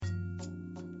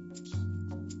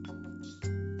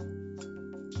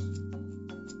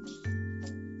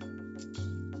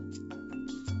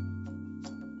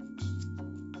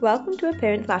Welcome to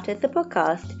Appearance Matters, the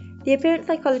podcast, the appearance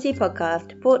psychology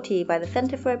podcast brought to you by the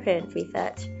Centre for Appearance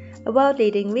Research, a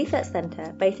world-leading research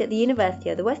centre based at the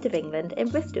University of the West of England in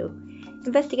Bristol,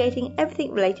 investigating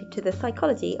everything related to the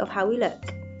psychology of how we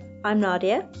look. I'm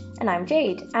Nadia. And I'm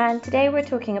Jade, and today we're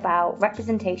talking about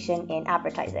representation in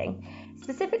advertising,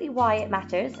 specifically why it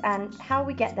matters and how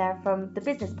we get there from the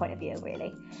business point of view,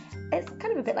 really. It's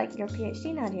kind of a bit like your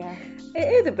PhD, Nadia. It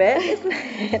is a bit, isn't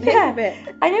it? Yeah. It's a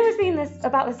bit. I know we're speaking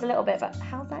about this a little bit, but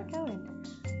how's that going?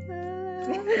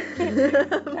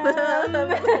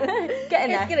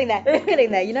 Getting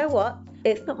there. You know what?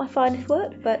 It's not my finest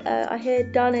work, but I hear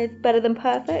done is better than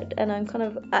perfect, and I'm kind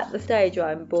of at the stage where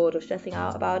I'm bored of stressing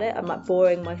out about it. I'm like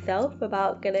boring myself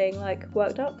about getting like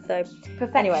worked up. So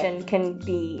Perfection can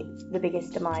be the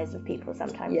biggest demise of people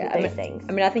sometimes with those things.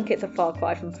 I think it's a far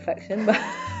cry from perfection, but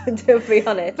to be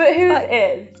honest. But who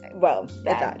is? Well,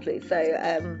 exactly. So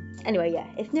anyway, yeah,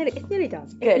 it's nearly done.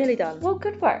 It's Good. nearly done. Well,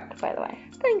 good work, by the way.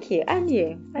 Thank you, and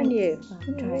you. Thanks.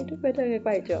 We're doing a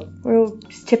great job. We're all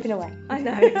just chipping away. I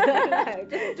know.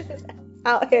 Just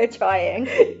out here trying,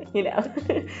 you know.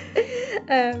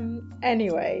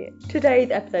 Anyway,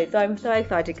 today's episode. So I'm so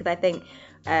excited because I think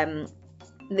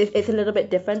it's a little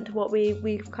bit different to what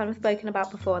we've kind of spoken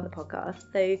about before on the podcast.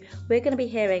 So we're going to be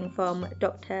hearing from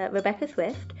Dr. Rebecca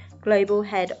Swift, Global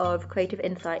Head of Creative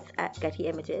Insights at Getty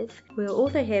Images. We'll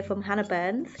also hear from Hannah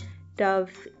Burns,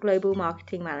 Dove's Global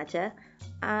Marketing Manager,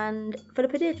 and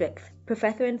Philippa Diedrichs,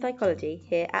 Professor in Psychology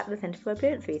here at the Centre for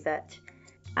Appearance Research.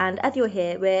 And as you'll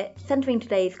hear, we're centering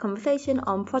today's conversation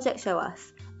on Project Show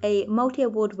Us, a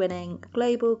multi-award winning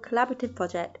global collaborative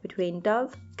project between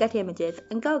Dove, Getty Images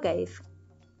and Girl Gaze.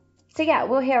 So yeah,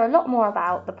 we'll hear a lot more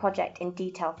about the project in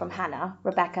detail from Hannah,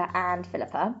 Rebecca and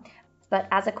Philippa. But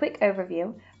as a quick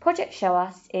overview, Project Show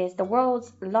Us is the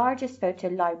world's largest photo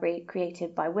library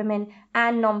created by women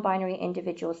and non-binary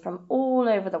individuals from all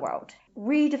over the world,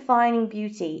 redefining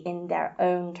beauty in their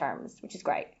own terms, which is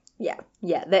great.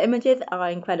 Yeah, the images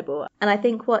are incredible. And I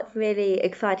think what's really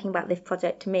exciting about this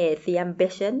project to me is the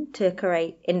ambition to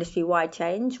create industry-wide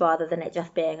change rather than it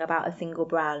just being about a single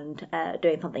brand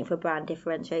doing something for brand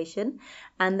differentiation.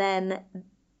 And then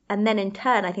in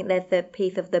turn, I think there's the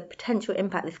piece of the potential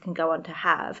impact this can go on to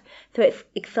have. So it's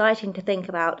exciting to think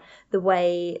about the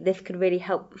way this could really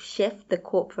help shift the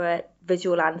corporate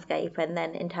visual landscape and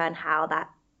then in turn how that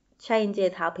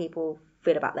changes how people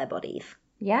feel about their bodies.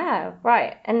 Yeah,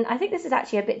 right. And I think this is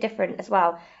actually a bit different as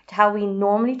well to how we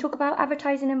normally talk about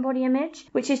advertising and body image,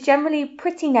 which is generally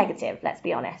pretty negative, let's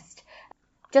be honest.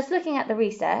 Just looking at the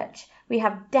research, we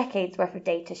have decades worth of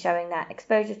data showing that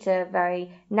exposure to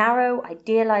very narrow,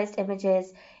 idealized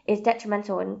images is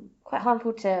detrimental and quite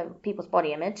harmful to people's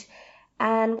body image.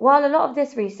 And while a lot of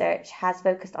this research has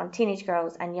focused on teenage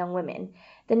girls and young women,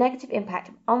 the negative impact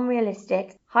of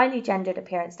unrealistic, highly gendered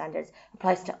appearance standards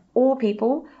applies to all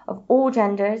people of all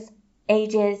genders,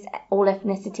 ages, all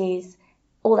ethnicities,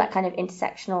 all that kind of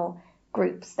intersectional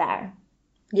groups there.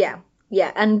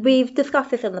 Yeah, and we've discussed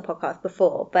this on the podcast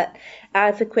before, but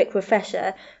as a quick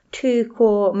refresher, two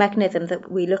core mechanisms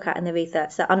that we look at in the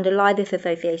research that underlie this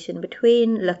association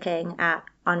between looking at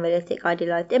unrealistic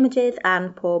idealized images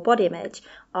and poor body image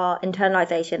are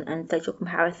internalization and social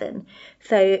comparison.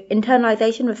 So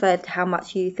internalization refers to how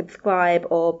much you subscribe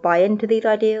or buy into these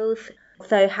ideals.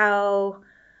 So how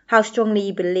strongly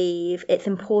you believe it's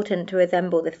important to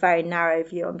resemble this very narrow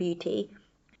view on beauty.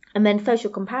 And then social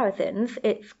comparisons,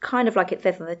 it's kind of like it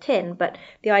says on the tin, but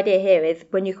the idea here is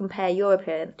when you compare your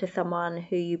appearance to someone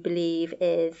who you believe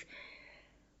is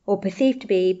or perceived to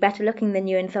be better looking than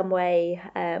you in some way,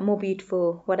 more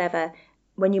beautiful, whatever,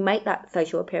 when you make that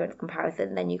social appearance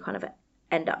comparison, then you kind of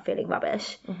end up feeling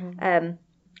rubbish. Mm-hmm.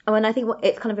 And I think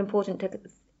it's kind of important to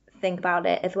think about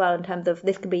it as well in terms of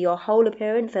this could be your whole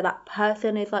appearance, so that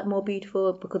person is like more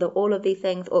beautiful because of all of these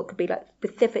things, or it could be like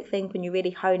specific things when you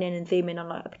really hone in and zoom in on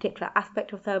like a particular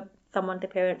aspect of someone's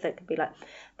appearance. So it could be like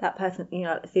that person, you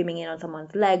know, like zooming in on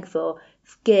someone's legs or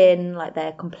skin, like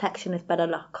their complexion is better,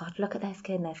 like God, look at their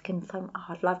skin's so,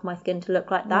 I'd love my skin to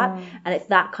look like that. And it's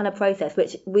that kind of process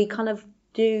which we kind of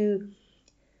do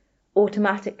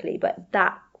automatically, but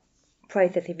that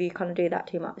process, if you kind of do that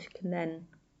too much, can then...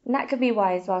 And that could be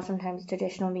why as well sometimes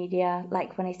traditional media,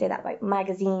 like when I say that, like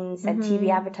magazines and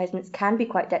TV advertisements can be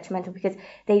quite detrimental because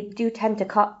they do tend to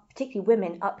cut particularly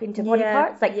women up into body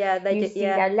parts. Like you see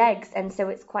their legs, and so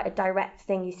it's quite a direct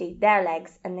thing. You see their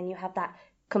legs and then you have that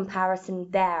comparison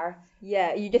there.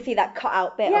 Yeah, you just see that cut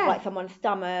out bit of like someone's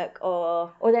stomach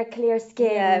or their clear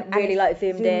skin. Yeah, really like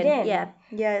zoomed in. Yeah.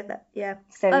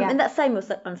 So and that's same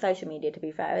on social media, to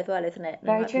be fair, as well, isn't it?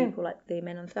 Very like true. People like zoom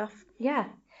in on stuff. Yeah.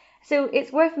 So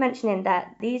it's worth mentioning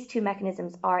that these two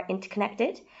mechanisms are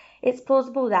interconnected. It's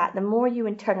plausible that the more you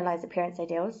internalize appearance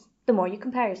ideals, the more you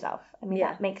compare yourself. I mean,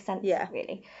 that makes sense,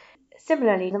 really.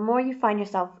 Similarly, the more you find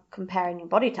yourself comparing your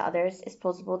body to others, it's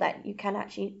plausible that you can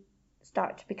actually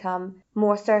start to become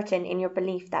more certain in your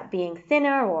belief that being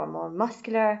thinner or more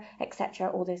muscular, etc.,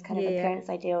 all those kind of appearance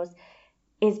ideals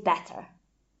is better,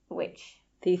 which...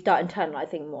 So you start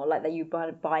internalizing more, like that you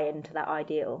buy into that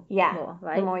ideal more,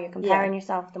 right? The more you're comparing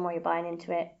yourself, the more you're buying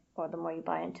into it, or the more you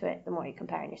buy into it, the more you're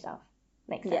comparing yourself.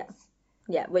 Makes sense.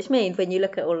 Yeah, which means when you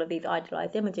look at all of these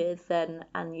idealized images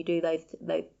and you do those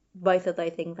both of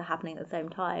those things are happening at the same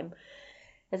time.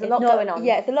 There's a lot going on.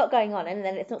 Yeah, it's a lot going on, and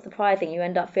then it's not surprising you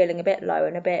end up feeling a bit low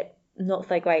and a bit not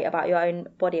so great about your own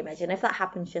body image. And if that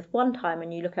happens just one time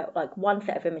and you look at like one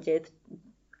set of images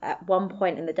at one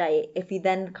point in the day, if you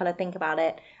then kind of think about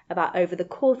it about over the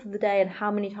course of the day and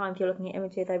how many times you're looking at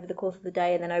images over the course of the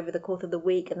day, and then over the course of the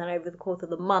week, and then over the course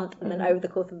of the month, and then over the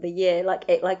course of the year,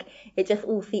 it just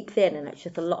all seeps in, and it's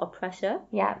just a lot of pressure.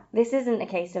 Yeah, this isn't a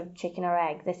case of chicken or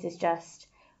egg. This is just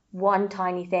one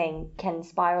tiny thing can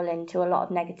spiral into a lot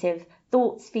of negative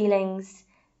thoughts, feelings,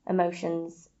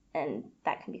 emotions, and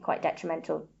that can be quite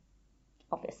detrimental,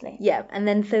 obviously. Yeah, and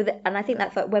then and I think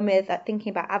that's like when we're thinking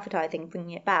about advertising,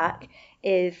 bringing it back,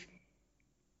 is,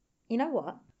 you know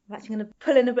what? I'm actually going to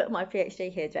pull in a bit of my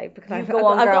PhD here, Jade, because I've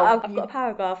got a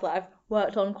paragraph that I've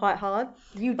worked on quite hard.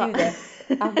 You do this.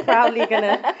 I'm proudly going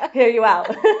to hear you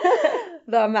out.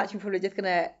 Though I'm actually probably just going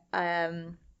to,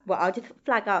 I'll just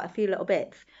flag out a few little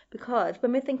bits, because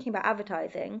when we're thinking about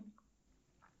advertising,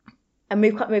 and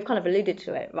we've kind of alluded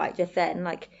to it right just then,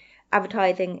 like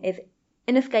advertising is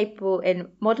inescapable in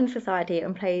modern society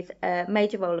and plays a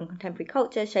major role in contemporary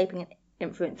culture, shaping and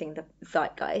influencing the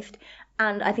zeitgeist.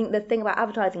 And I think the thing about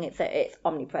advertising is that it's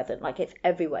omnipresent, like it's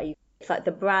everywhere. It's like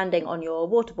the branding on your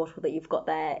water bottle that you've got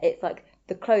there. It's like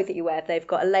the clothes that you wear, they've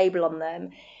got a label on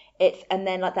them. And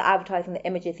then like the advertising, the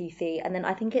images you see. And then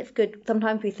I think it's good,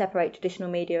 sometimes we separate traditional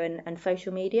media and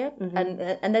social media.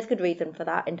 And there's good reason for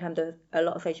that, in terms of a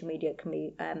lot of social media can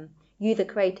be user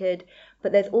created,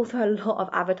 but there's also a lot of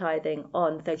advertising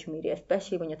on social media,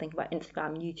 especially when you're thinking about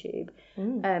Instagram, YouTube.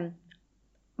 I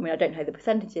mean, I don't know the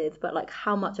percentages, but like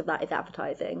how much of that is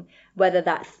advertising, whether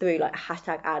that's through like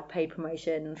hashtag ad paid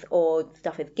promotions or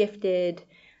stuff is gifted.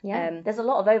 There's a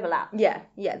lot of overlap.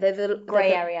 There's a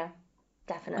grey area.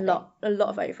 Definitely. A lot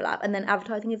of overlap. And then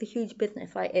advertising is a huge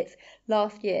business. Like it's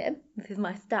last year, this is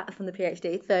my stats from the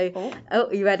PhD. So,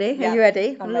 are you ready? Yeah, are you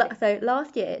ready? I'm ready. So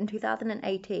last year in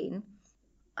 2018,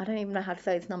 I don't even know how to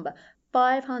say this number,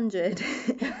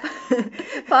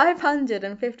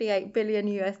 558 billion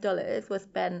US dollars was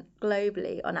spent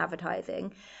globally on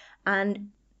advertising.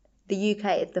 And the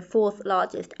UK is the fourth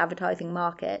largest advertising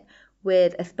market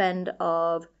with a spend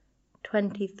of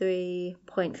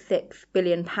 £23.6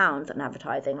 billion on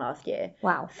advertising last year.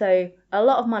 Wow. So a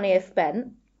lot of money is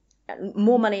spent.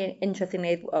 More money,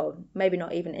 interestingly, well, maybe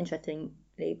not even interestingly,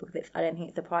 because I don't think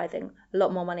it's surprising. A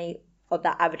lot more money of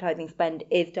that advertising spend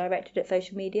is directed at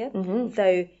social media.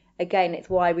 So again, it's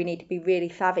why we need to be really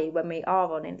savvy when we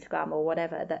are on Instagram or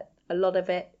whatever, that a lot of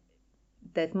it,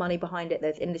 there's money behind it,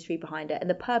 there's industry behind it. And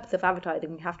the purpose of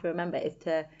advertising, we have to remember, is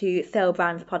to sell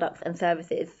brands, products and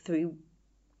services through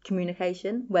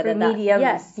communication, whether through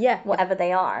mediums, whatever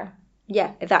they are.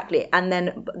 Yeah, exactly. And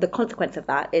then the consequence of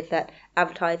that is that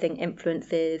advertising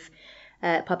influences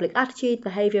public attitude,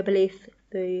 behaviour, beliefs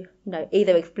through,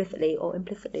 either explicitly or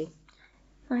implicitly.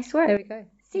 Nice work. There we go.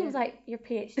 Seems like your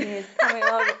PhD is coming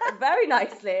along very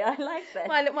nicely. I like this.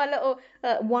 My little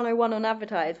 101 on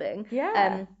advertising.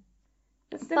 Yeah.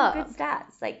 It's some good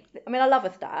stats. Like, I mean, I love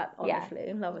a stat, honestly.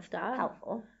 Yeah. Love a stat.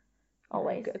 Helpful.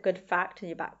 Always. A good fact in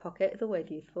your back pocket is always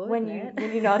useful. When you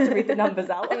know how to read the numbers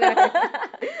out. When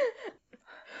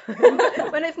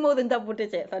it's more than double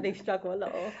digits, I do struggle a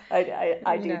lot.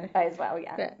 I do as well,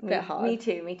 yeah. Bit hard. Me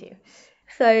too.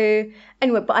 So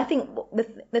anyway, but I think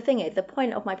the thing is, the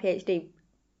point of my PhD,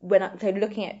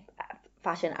 looking at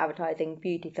fashion, advertising,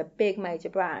 beauty, so big major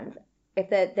brands, if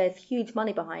there's huge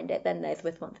money behind it, then there's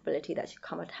responsibility that should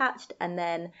come attached. And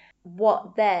then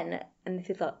and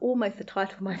this is like almost the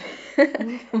title of my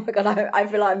oh my god, I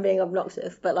feel like I'm being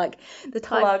obnoxious, but like the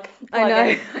title, I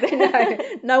know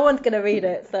no one's gonna read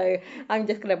it, so I'm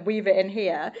just gonna weave it in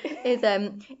here.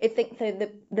 The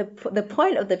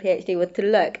point of the PhD was to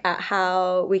look at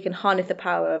how we can harness the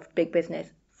power of big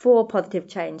business for positive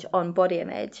change on body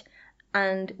image,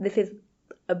 and this is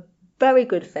a very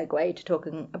good segue to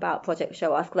talking about Project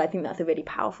Show Us, because I think that's a really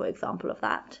powerful example of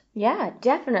that. Yeah,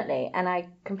 definitely. And I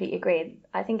completely agree.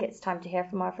 I think it's time to hear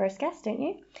from our first guest, don't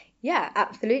you? Yeah,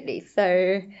 absolutely.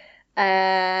 So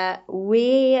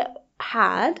We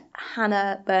had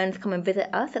Hannah Burns come and visit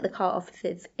us at the CART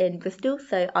offices in Bristol,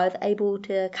 so I was able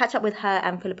to catch up with her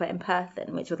and Philippa in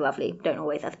person, which was lovely.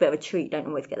 That's a bit of a treat. Don't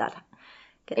always get that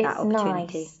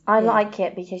opportunity. Nice. I like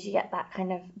it because you get that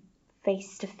kind of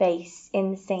face-to-face in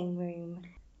the same room.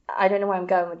 I don't know where I'm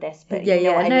going with this, but you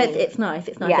know what I mean. It's nice.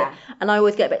 Yeah. And I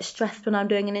always get a bit stressed when I'm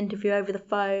doing an interview over the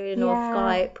phone or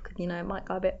Skype, because, it might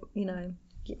go a bit,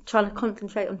 trying to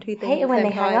concentrate on two things. I hate it when they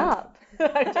hang up.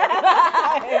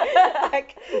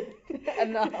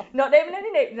 Not naming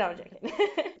any names. No, I'm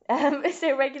joking.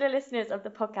 So regular listeners of the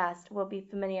podcast will be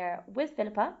familiar with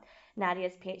Philippa,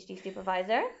 Nadia's PhD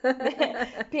supervisor.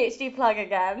 PhD plug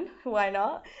again, why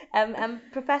not? And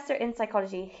professor in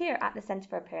psychology here at the Centre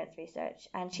for Appearance Research,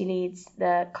 and she leads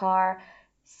the CAR/Dove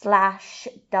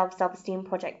Self-Esteem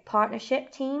Project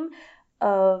partnership team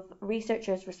of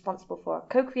researchers responsible for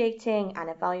co-creating and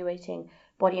evaluating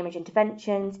body image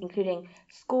interventions, including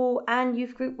school and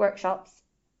youth group workshops,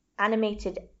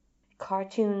 animated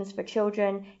cartoons for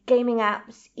children, gaming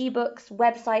apps, ebooks,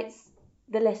 websites,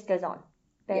 the list goes on.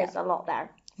 There's a lot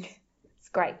there. It's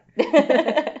great.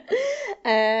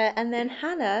 And then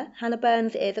Hannah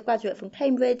Burns is a graduate from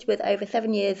Cambridge with over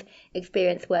 7 years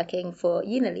experience working for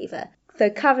Unilever. So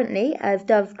currently, as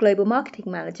Dove's Global Marketing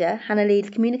Manager, Hannah leads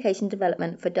communication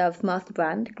development for Dove's master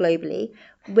brand globally,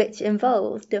 which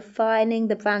involves defining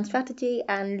the brand strategy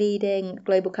and leading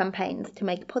global campaigns to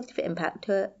make a positive impact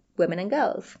to women and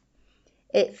girls.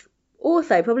 It's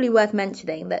also probably worth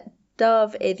mentioning that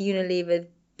Dove is Unilever's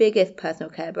biggest personal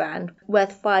care brand,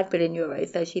 worth 5 billion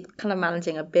euros. So she's kind of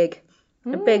managing a big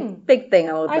thing. I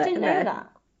didn't know that.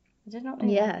 I did not know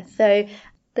that. Yeah, so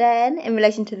then, in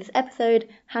relation to this episode,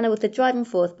 Hannah was the driving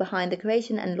force behind the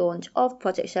creation and launch of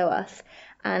Project Show Us.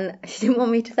 And she didn't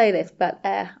want me to say this, but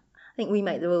I think we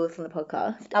make the rules on the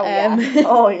podcast.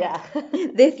 Oh, yeah.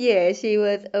 This year, she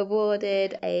was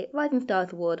awarded a Rising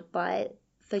Stars Award by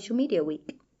Social Media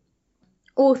Week.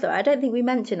 Also, I don't think we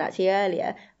mentioned actually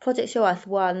earlier, Project Show Us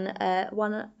won a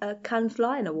Cannes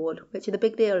Lion Award, which is a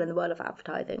big deal in the world of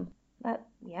advertising.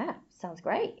 Sounds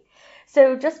great.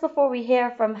 So just before we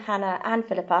hear from Hannah and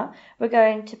Philippa, we're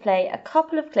going to play a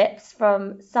couple of clips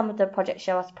from some of the Project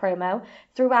Show Us promo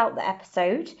throughout the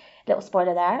episode. Little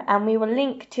spoiler there. And we will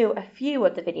link to a few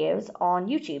of the videos on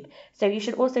YouTube. So you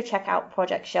should also check out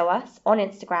Project Show Us on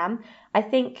Instagram. I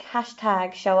think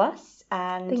 #ShowUs.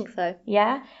 And I think so.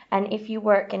 Yeah. And if you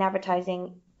work in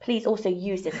advertising, please also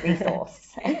use this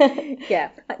resource. Yeah.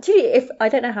 Actually, I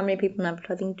don't know how many people in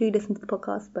advertising do listen to the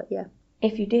podcast, but yeah.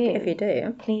 If you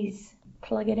do, please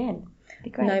plug it in. It'd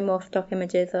be great. No more stock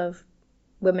images of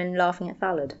women laughing at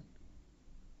salad.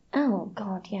 Oh,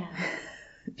 God, yeah.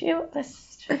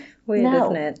 That's weird,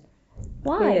 isn't it?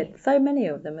 Why? Weird. So many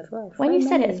of them as well. When you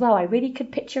said it as well, I really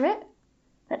could picture it.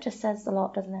 That just says a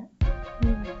lot, doesn't it?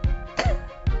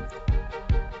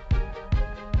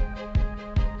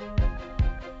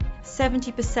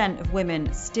 70% of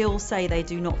women still say they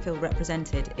do not feel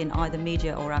represented in either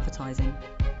media or advertising.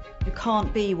 You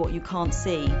can't be what you can't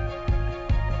see.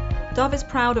 Dove is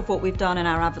proud of what we've done in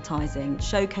our advertising,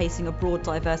 showcasing a broad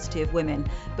diversity of women,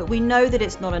 but we know that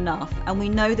it's not enough, and we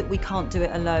know that we can't do it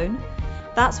alone.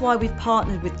 That's why we've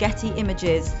partnered with Getty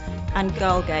Images and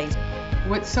Girlgate.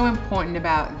 What's so important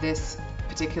about this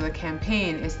particular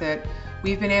campaign is that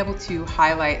we've been able to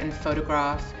highlight and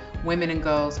photograph women and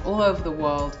girls all over the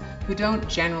world who don't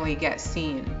generally get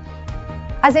seen.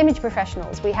 As image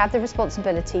professionals, we have the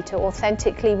responsibility to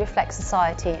authentically reflect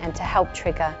society and to help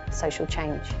trigger social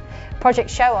change. Project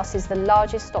Show Us is the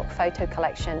largest stock photo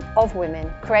collection of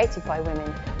women, created by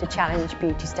women, to challenge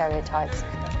beauty stereotypes.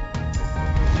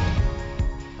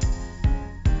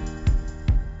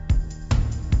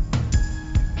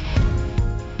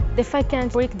 If I can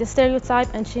break the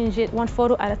stereotype and change it one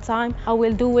photo at a time, I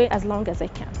will do it as long as I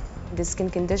can. The skin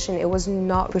condition, it was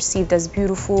not perceived as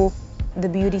beautiful. The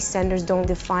beauty standards don't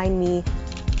define me.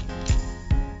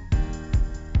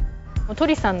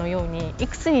 鳥さんのようにい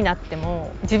くつになって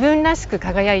も自分らしく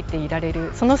輝いていられ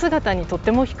る、その姿にとっ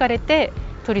ても惹かれて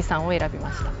鳥さんを選び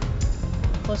ました。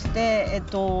そして、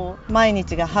毎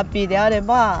日がハッピーであれ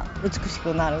ば美し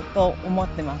くなると思っ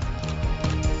てます。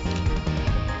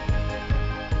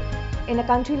In a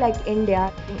country like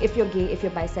India, if you're gay, if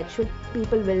you're bisexual,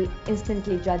 people will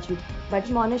instantly judge you. But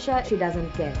Monisha, she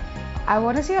doesn't care. I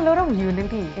want to see a lot of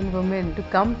unity in women to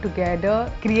come together,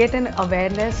 create an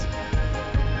awareness.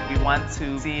 We want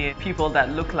to see people that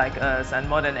look like us, and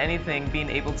more than anything, being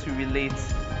able to relate.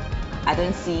 I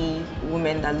don't see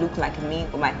women that look like me,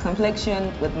 with my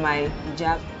complexion, with my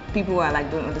hijab. People are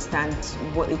like, don't understand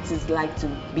what it is like to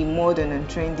be modern and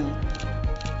trendy.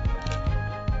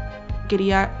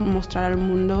 quería mostrar al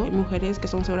mundo mujeres que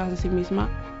son seguras de sí mismas.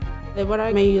 Débora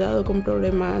me ha ayudado con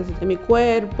problemas de mi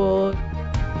cuerpo.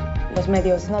 Los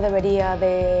medios no debería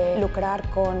de lucrar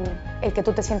con el que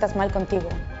tú te sientas mal contigo,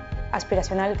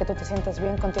 aspiracional el que tú te sientas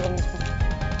bien contigo mismo.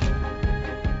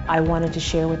 I wanted to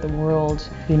share with the world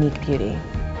unique beauty.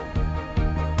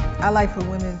 I like for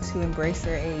women to embrace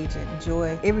their age and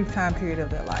enjoy every time period of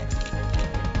their life.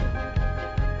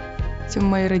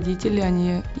 Мои родители,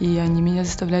 они меня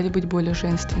заставляли быть более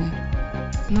женственной.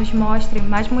 Nos mostrem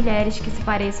mais mulheres que se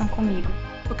pareçam comigo.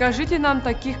 Покажите нам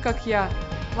таких, как я.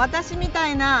 私みた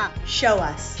いな Show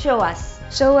us. Show us.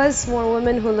 Show us more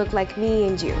women who look like me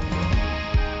and you.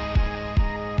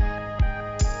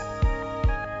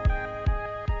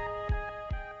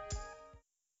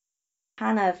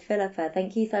 Hannah, Philippa,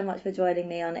 thank you so much for joining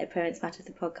me on Appearance Matters,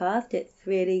 the podcast. It's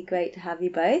really great to have you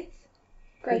both.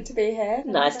 Great to be here.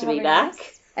 Nice to be back.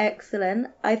 Excellent.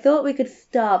 I thought we could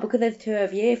start, because there's two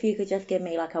of you, if you could just give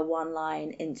me like a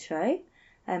one-line intro.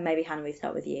 And maybe Hannah, we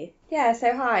start with you. Yeah,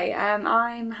 so hi,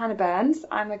 I'm Hannah Burns.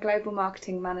 I'm a global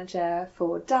marketing manager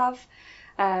for Dove.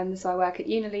 So I work at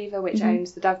Unilever, which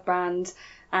owns the Dove brand.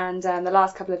 And the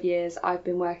last couple of years, I've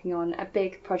been working on a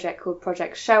big project called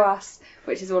Project Show Us,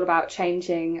 which is all about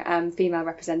changing female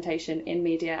representation in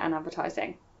media and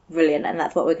advertising. Brilliant, and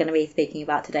that's what we're going to be speaking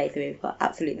about today, so we've got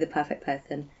absolutely the perfect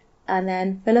person. And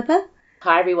then Philippa?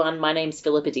 Hi everyone, my name's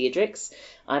Philippa Diedrichs.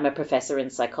 I'm a professor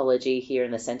in psychology here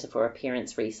in the Centre for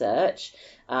Appearance Research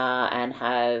and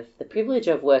have the privilege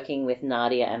of working with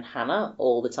Nadia and Hannah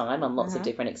all the time on lots of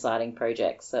different exciting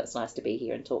projects, so it's nice to be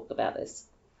here and talk about this.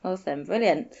 Awesome,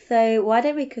 brilliant. So why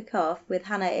don't we kick off with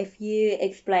Hannah, if you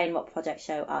explain what Project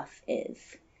Show Us is.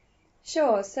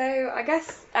 Sure, so I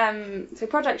guess so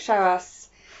Project Show Us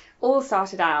all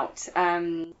started out,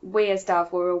 we as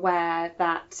Dove were aware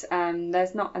that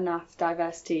there's not enough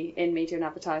diversity in media and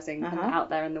advertising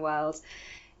out there in the world.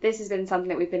 This has been something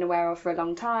that we've been aware of for a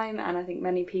long time, and I think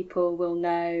many people will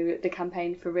know the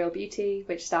campaign for Real Beauty,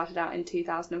 which started out in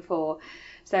 2004.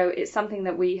 So it's something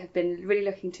that we have been really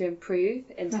looking to improve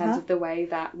in terms of the way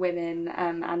that women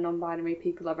and non-binary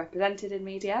people are represented in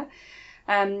media.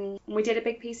 We did a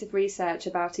big piece of research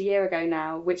about a year ago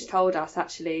now, which told us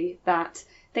actually that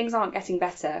things aren't getting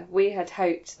better. We had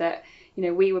hoped that, you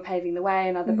know, we were paving the way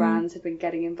and other brands had been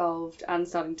getting involved and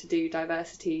starting to do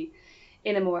diversity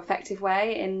in a more effective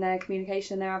way in their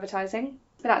communication and their advertising.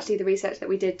 But actually the research that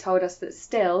we did told us that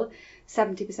still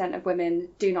 70% of women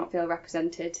do not feel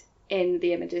represented in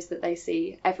the images that they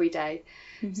see every day.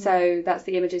 So that's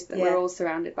the images that we're all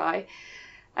surrounded by.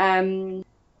 And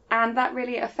that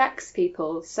really affects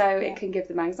people. So it can give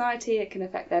them anxiety, it can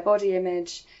affect their body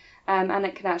image, and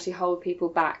it can actually hold people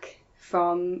back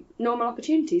from normal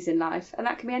opportunities in life. And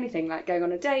that can be anything, like going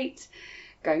on a date,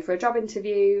 going for a job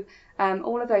interview,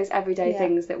 all of those everyday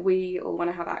things that we all want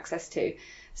to have access to.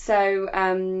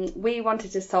 So we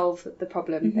wanted to solve the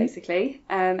problem, basically,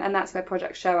 and that's where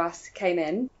Project Show Us came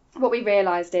in. What we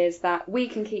realised is that we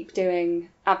can keep doing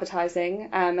advertising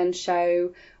and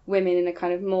show women in a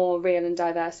kind of more real and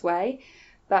diverse way,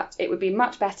 but it would be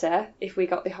much better if we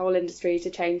got the whole industry to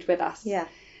change with us.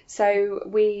 So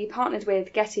we partnered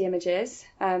with Getty Images.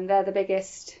 They're the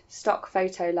biggest stock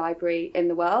photo library in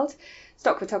the world.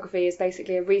 Stock photography is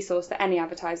basically a resource that any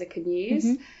advertiser can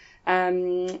use.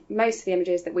 Most of the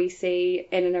images that we see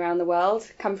in and around the world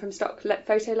come from stock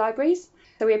photo libraries.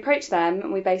 So we approached them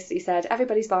and we basically said,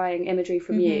 everybody's buying imagery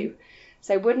from you.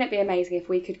 So wouldn't it be amazing if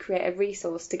we could create a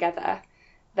resource together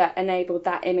that enabled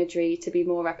that imagery to be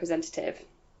more representative?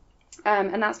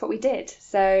 And that's what we did.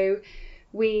 So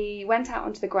we went out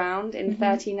onto the ground in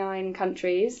 39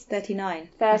 countries.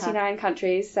 39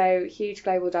 countries, so huge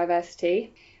global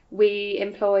diversity. We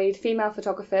employed female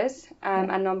photographers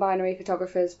and non-binary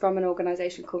photographers from an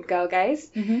organisation called Girl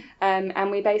Gaze. And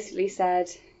we basically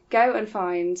said, go and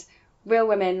find real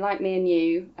women like me and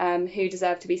you who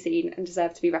deserve to be seen and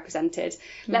deserve to be represented.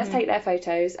 Let's take their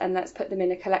photos and let's put them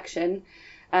in a collection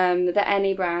that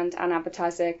any brand and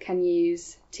advertiser can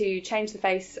use to change the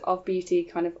face of beauty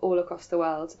kind of all across the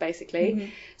world,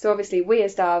 basically. So obviously we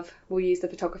as Dove will use the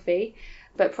photography,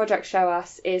 but Project Show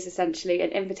Us is essentially an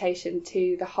invitation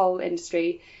to the whole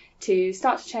industry to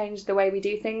start to change the way we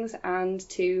do things and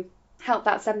to help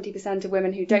that 70% of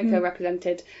women who don't feel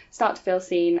represented start to feel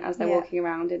seen as they're walking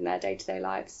around in their day-to-day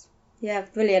lives. Yeah,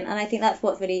 brilliant. And I think that's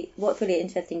what's really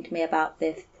interesting to me about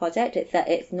this project. It's that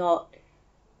it's not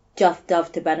just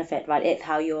Dove to benefit, right? It's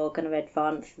how you're going to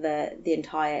advance the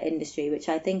entire industry, which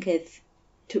I think is,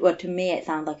 to me, it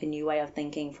sounds like a new way of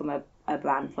thinking from a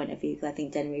brand point of view. Because I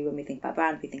think generally when we think about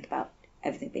brands, we think about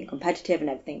everything being competitive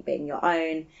and everything being your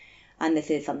own. And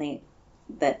this is something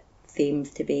that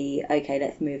seems to be, okay,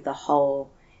 let's move the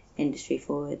whole industry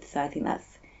forward. So I think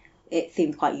it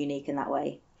seems quite unique in that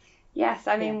way. Yes,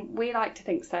 I mean, we like to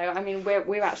think so. I mean,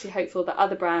 we're actually hopeful that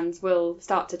other brands will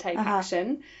start to take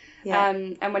action. Yeah.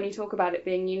 And when you talk about it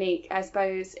being unique, I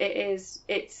suppose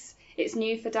it's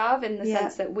new for Dove in the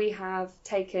sense that we have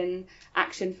taken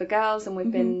action for girls, and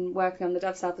we've been working on the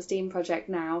Dove Self-Esteem Project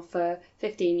now for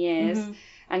 15 years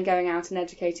and going out and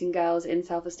educating girls in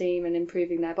self-esteem and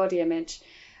improving their body image.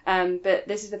 But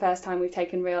this is the first time we've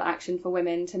taken real action for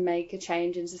women to make a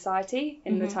change in society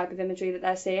in the type of imagery that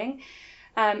they're seeing.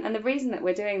 And the reason that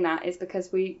we're doing that is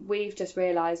because we've just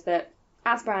realised that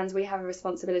as brands we have a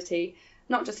responsibility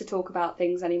not just to talk about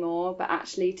things anymore, but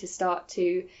actually to start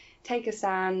to take a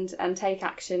stand and take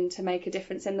action to make a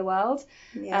difference in the world.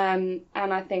 And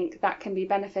I think that can be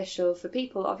beneficial for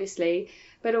people, obviously,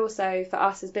 but also for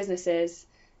us as businesses.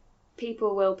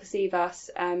 People will perceive us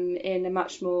in a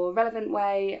much more relevant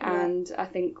way, and I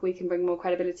think we can bring more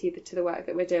credibility to the work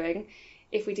that we're doing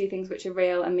if we do things which are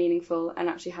real and meaningful and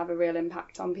actually have a real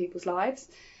impact on people's lives.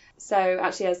 So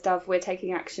actually, as Dove, we're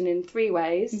taking action in 3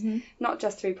 ways, not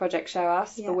just through Project Show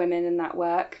Us for women in that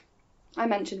work. I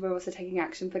mentioned we're also taking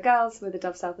action for girls with the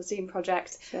Dove Self-Esteem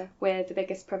Project. We're the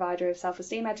biggest provider of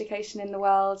self-esteem education in the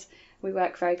world. We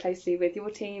work very closely with your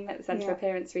team at the Centre for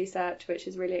Appearance Research, which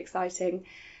is really exciting.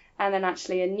 And then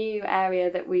actually a new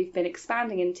area that we've been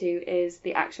expanding into is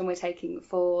the action we're taking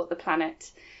for the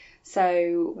planet.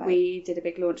 So we did a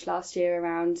big launch last year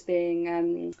around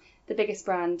being the biggest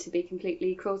brand to be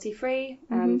completely cruelty-free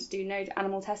and do no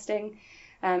animal testing.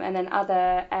 And then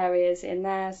other areas in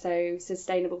there, so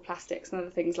sustainable plastics and other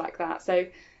things like that. So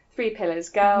 3 pillars,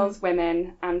 girls,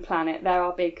 women and planet. They're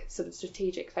our big sort of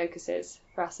strategic focuses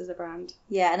for us as a brand.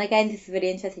 Yeah, and again, this is really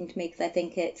interesting to me because I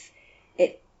think it's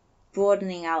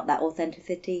broadening out that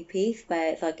authenticity piece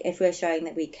where it's like if we're showing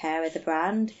that we care as a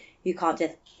brand, you can't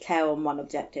just care on one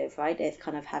objective, right? It's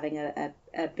kind of having a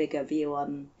bigger view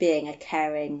on being a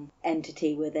caring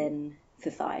entity within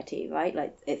society, right?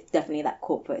 Like it's definitely that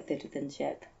corporate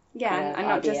citizenship. Yeah, and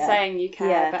not just saying you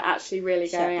care, but actually really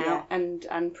going out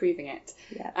and proving it.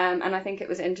 And I think it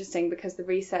was interesting because the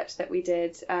research that we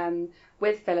did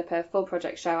with Philippa for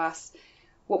Project Show Us,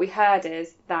 what we heard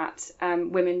is that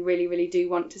women really, really do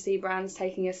want to see brands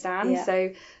taking a stand.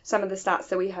 So some of the stats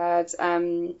that we heard,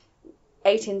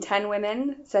 8 in 10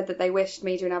 women said that they wished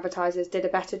media and advertisers did a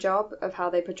better job of how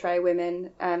they portray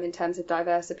women in terms of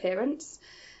diverse appearance.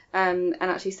 And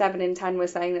actually 7 in 10 were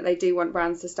saying that they do want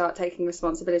brands to start taking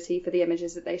responsibility for the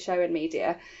images that they show in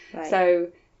media. So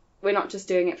we're not just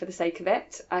doing it for the sake of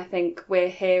it. I think we're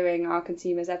hearing our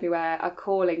consumers everywhere are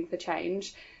calling for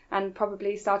change and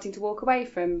probably starting to walk away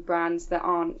from brands that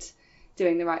aren't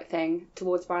doing the right thing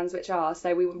towards brands which are.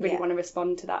 So we really want to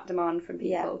respond to that demand from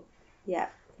people. Yeah,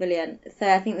 brilliant. So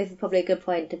I think this is probably a good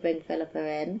point to bring Philippa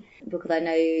in, because I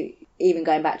know even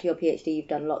going back to your PhD, you've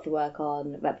done lots of work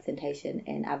on representation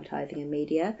in advertising and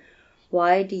media.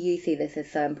 Why do you see this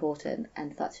as so important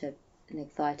and such an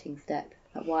exciting step?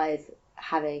 Like, why is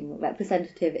having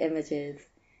representative images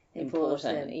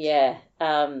important? Yeah,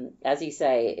 as you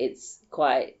say, it's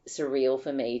quite surreal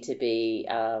for me to be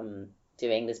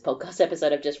doing this podcast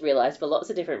episode. I've just realised for lots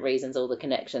of different reasons all the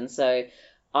connections. So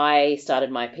I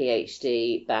started my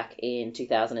PhD back in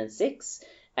 2006,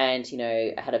 and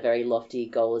I had a very lofty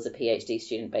goal as a PhD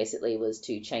student. Basically was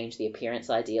to change the appearance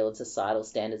ideal and societal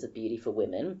standards of beauty for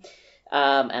women,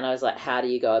 and I was like, how do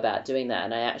you go about doing that?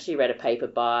 And I actually read a paper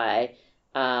by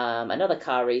another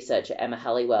car researcher, Emma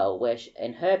Halliwell, where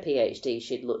in her PhD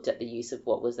she'd looked at the use of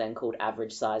what was then called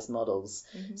average size models,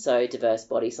 so diverse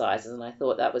body sizes, and I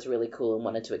thought that was really cool and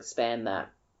wanted to expand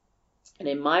that. And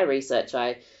in my research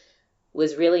I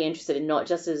was really interested in not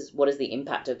just as what is the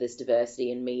impact of this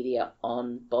diversity in media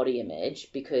on body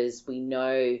image, because we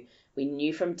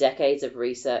knew from decades of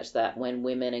research that when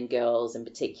women and girls in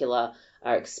particular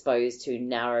are exposed to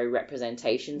narrow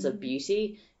representations of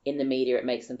beauty in the media, it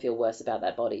makes them feel worse about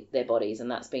their bodies,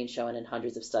 and that's been shown in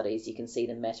hundreds of studies. You can see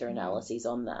the meta-analyses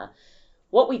on that.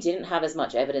 What we didn't have as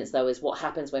much evidence, though, is what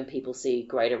happens when people see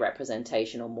greater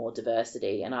representation or more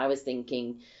diversity. And I was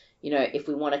thinking, if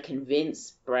we want to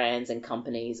convince brands and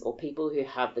companies or people who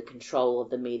have the control of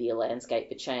the media landscape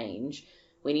for change,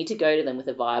 we need to go to them with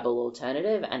a viable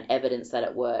alternative and evidence that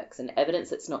it works, and evidence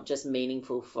that's not just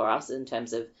meaningful for us in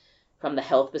terms of from the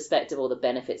health perspective or the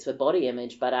benefits for body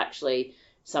image, but actually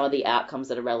some of the outcomes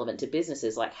that are relevant to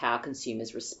businesses, like how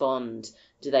consumers respond.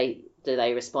 Do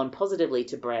they respond positively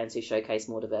to brands who showcase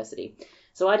more diversity?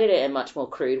 So I did it in a much more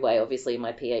crude way, obviously in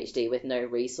my PhD with no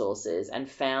resources, and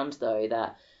found though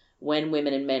that when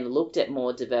women and men looked at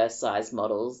more diverse sized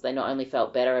models, they not only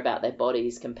felt better about their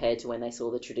bodies compared to when they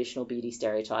saw the traditional beauty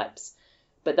stereotypes,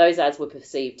 but those ads were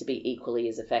perceived to be equally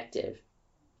as effective.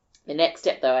 The next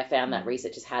step, though, I found that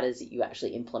research is how does you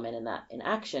actually implement that in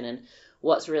action? And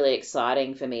what's really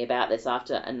exciting for me about this,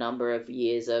 after a number of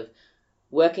years of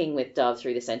working with Dove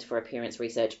through the Centre for Appearance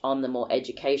Research on the more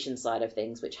education side of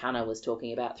things, which Hannah was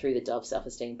talking about through the Dove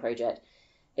Self-Esteem Project,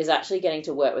 is actually getting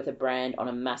to work with a brand on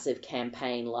a massive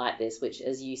campaign like this, which,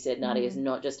 as you said, Nadia, is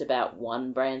not just about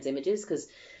one brand's images, because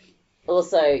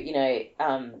also, you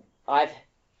know, I've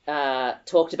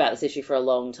talked about this issue for a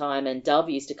long time, and Dove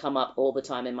used to come up all the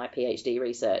time in my PhD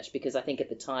research, because I think at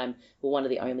the time we're one of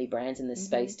the only brands in this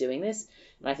space doing this,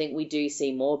 and I think we do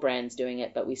see more brands doing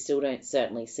it, but we still don't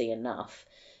certainly see enough.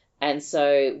 And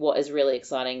so what is really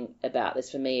exciting about this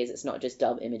for me is it's not just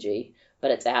Dove imagery, but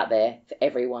it's out there for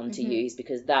everyone to use,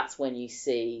 because that's when you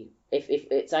see, if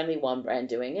it's only one brand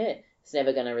doing it, it's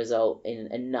never going to result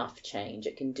in enough change.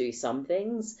 It can do some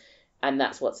things, and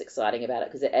that's what's exciting about it,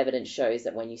 because the evidence shows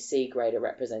that when you see greater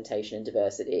representation and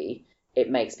diversity, it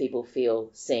makes people feel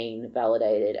seen,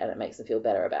 validated, and it makes them feel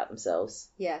better about themselves.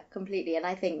 Yeah, completely. And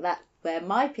I think that's where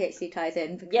my PhD ties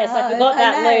in. Yes, I forgot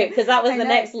that loop, because that was the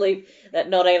next loop that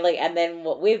not only, and then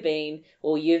what you've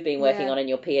been working on in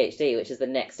your PhD, which is the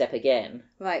next step again.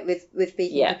 Right, with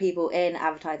speaking to people in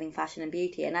advertising, fashion and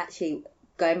beauty, and actually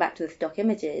going back to the stock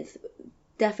images,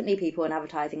 definitely people in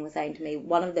advertising were saying to me,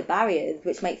 one of the barriers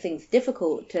which makes things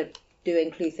difficult to do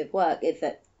inclusive work is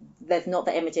that there's not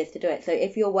the images to do it. So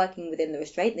if you're working within the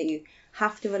restraint that you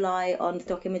have to rely on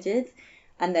stock images,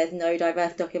 and there's no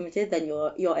diverse stock images, then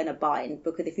you're in a bind,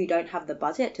 because if you don't have the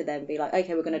budget to then be like,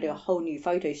 okay, we're going to do a whole new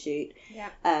photo shoot,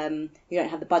 you don't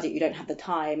have the budget, you don't have the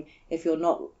time. If you're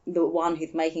not the one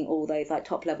who's making all those like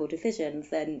top level decisions,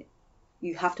 then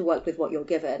you have to work with what you're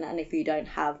given, and if you don't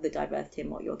have the diversity in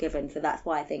what you're given. So that's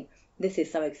why I think this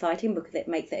is so exciting, because it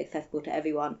makes it accessible to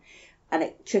everyone, and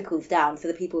it trickles down. So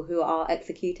the people who are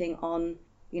executing on,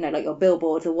 you know, like your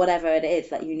billboards or whatever it is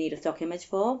that you need a stock image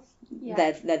for,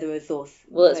 there's a resource.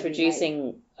 Well, it's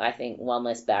reducing, I think, one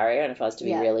less barrier, and if I was to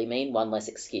be really mean, one less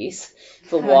excuse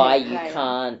for why you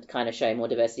can't kind of show more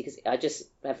diversity. Because I just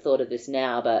have thought of this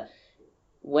now, but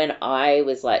when I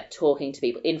was like talking to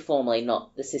people informally,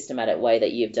 not the systematic way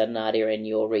that you've done, Nadia, in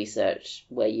your research,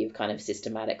 where you've kind of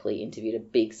systematically interviewed a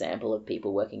big sample of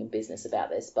people working in business about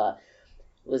this, but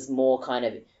it was more kind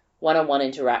of one-on-one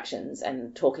interactions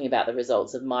and talking about the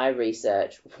results of my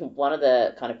research. One of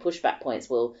the kind of pushback points,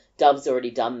 well, Dove's already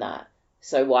done that,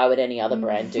 so why would any other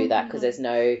brand do that? Because there's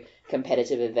no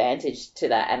competitive advantage to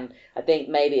that. And I think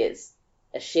maybe it's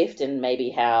a shift in maybe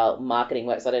how marketing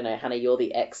works. I don't know, Hannah, you're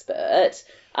the expert,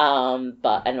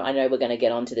 but and I know we're going to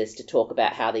get onto this to talk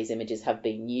about how these images have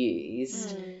been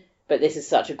used. But this is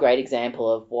such a great example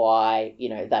of why, you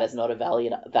know, that is not a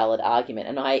valid argument.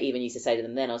 And I even used to say to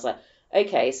them then, I was like,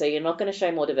 okay, so you're not going to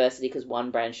show more diversity because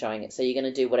one brand's showing it, so you're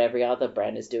going to do what every other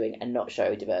brand is doing and not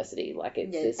show diversity. Like,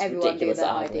 it's this ridiculous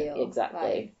argument. Ideal. Exactly.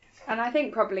 Right. And I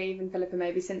think probably even, Philippa,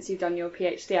 maybe since you've done your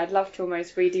PhD, I'd love to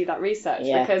almost redo that research,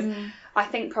 because I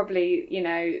think probably, you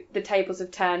know, the tables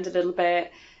have turned a little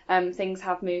bit. Things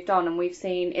have moved on, and we've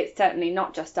seen it's certainly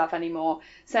not just Dove anymore.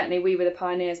 Certainly we were the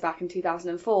pioneers back in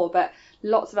 2004, but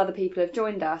lots of other people have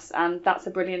joined us, and that's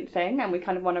a brilliant thing, and we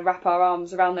kind of want to wrap our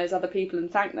arms around those other people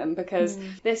and thank them, because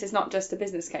this is not just a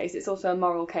business case, it's also a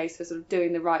moral case for sort of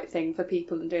doing the right thing for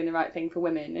people and doing the right thing for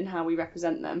women and how we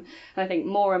represent them. And I think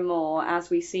more and more, as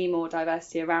we see more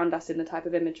diversity around us in the type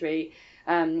of imagery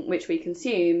which we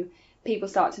consume, people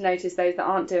start to notice those that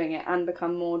aren't doing it and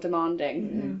become more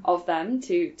demanding of them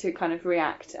to kind of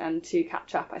react and to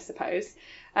catch up, I suppose.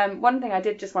 One thing I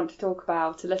did just want to talk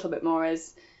about a little bit more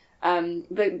is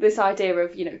this idea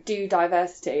of, you know, do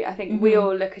diversity. I think we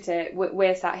all look at it,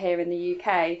 we're sat here in the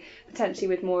UK, potentially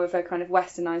with more of a kind of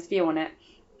westernised view on it.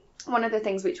 One of the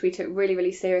things which we took really,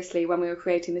 really seriously when we were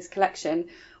creating this collection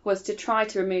was to try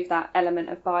to remove that element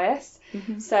of bias.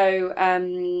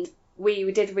 So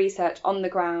we did research on the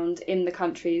ground in the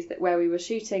countries where we were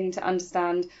shooting to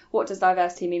understand what does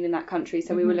diversity mean in that country.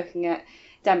 So we were looking at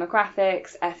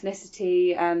demographics,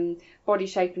 ethnicity, body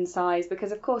shape and size,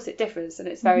 because of course it differs, and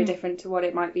it's very different to what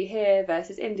it might be here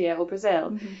versus India or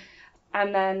Brazil.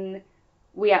 And then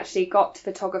we actually got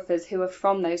photographers who are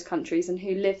from those countries and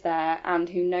who live there and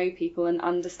who know people and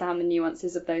understand the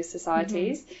nuances of those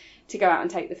societies to go out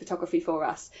and take the photography for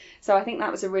us. So I think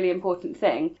that was a really important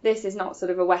thing. This is not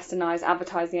sort of a westernised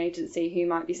advertising agency who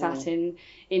might be sat in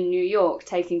New York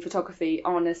taking photography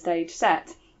on a stage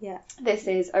set. Yeah. This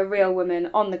is a real woman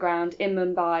on the ground in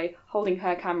Mumbai holding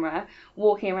her camera,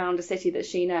 walking around a city that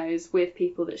she knows with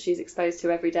people that she's exposed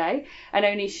to every day. And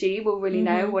only she will really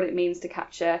know what it means to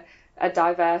capture a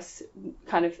diverse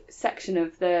kind of section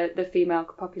of the female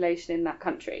population in that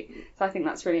country. So I think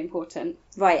that's really important.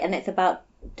 Right, and it's about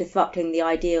disrupting the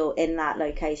ideal in that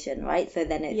location, right? So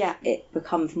then it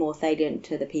becomes more salient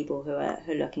to the people who are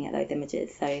looking at those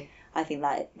images. So I think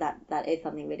that is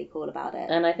something really cool about it.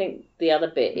 And I think the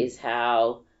other bit is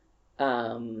how,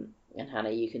 and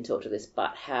Hannah, you can talk to this,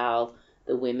 but how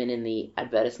the women in the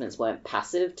advertisements weren't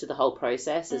passive to the whole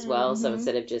process as well. So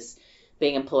instead of just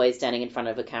being employed, standing in front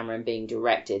of a camera and being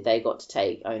directed, they got to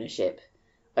take ownership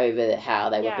over how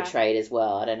they were portrayed as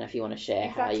well. I don't know if you want to share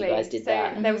how you guys did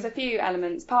that. There was a few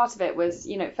elements. Part of it was,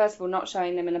 first of all, not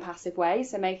showing them in a passive way,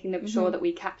 so making them sure that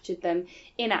we captured them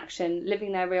in action,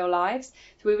 living their real lives.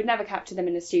 So we would never capture them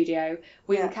in a studio.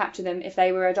 We would capture them if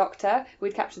they were a doctor.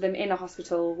 We'd capture them in a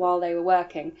hospital while they were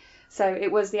working. So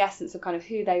it was the essence of kind of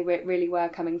who they really were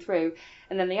coming through.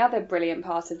 And then the other brilliant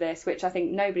part of this, which I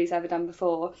think nobody's ever done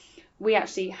before, we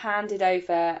actually handed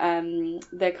over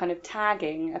the kind of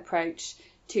tagging approach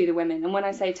to the women. And when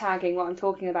I say tagging, what I'm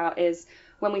talking about is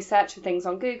when we search for things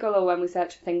on Google or when we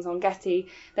search for things on Getty,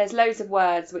 there's loads of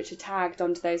words which are tagged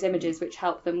onto those images which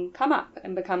help them come up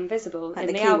and become visible in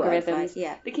the algorithms.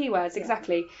 Right? The keywords,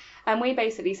 exactly. And we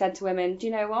basically said to women, do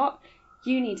you know what?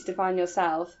 You need to define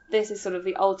yourself. This is sort of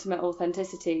the ultimate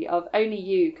authenticity of only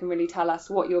you can really tell us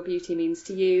what your beauty means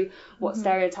to you, what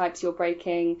stereotypes you're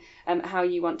breaking, how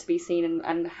you want to be seen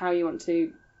and how you want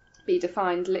to be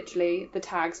defined. Literally the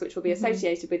tags which will be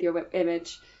associated with your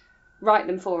image, write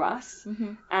them for us,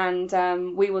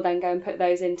 and we will then go and put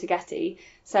those into Getty.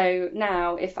 So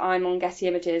now if I'm on Getty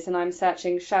Images and I'm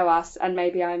searching show us, and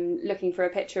maybe I'm looking for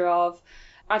a picture of,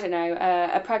 I don't know,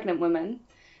 a pregnant woman,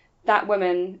 that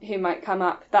woman who might come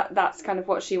up, that's kind of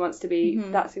what she wants to be,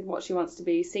 that's what she wants to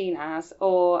be seen as.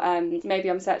 Or maybe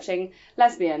I'm searching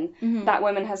lesbian, that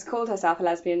woman has called herself a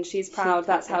lesbian, she's proud,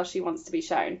 that's how she wants to be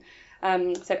shown.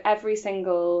 So every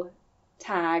single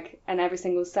tag and every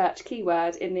single search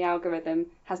keyword in the algorithm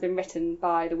has been written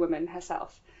by the woman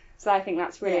herself. So I think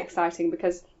that's really exciting,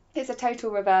 because it's a total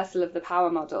reversal of the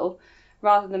power model.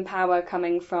 Rather than power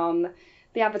coming from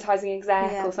the advertising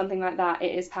exec or something like that,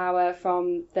 it is power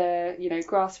from the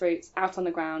grassroots, out on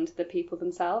the ground, the people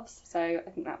themselves. So I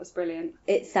think that was brilliant.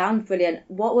 It sounds brilliant.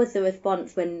 What was the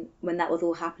response when that was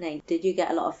all happening? Did you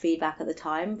get a lot of feedback at the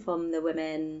time from the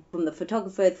women, from the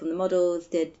photographers, from the models?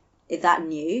 Is that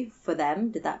new for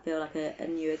them? Did that feel like a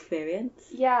new experience?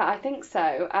 Yeah, I think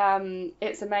so.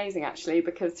 It's amazing actually,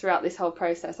 because throughout this whole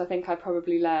process I think I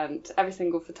probably learned every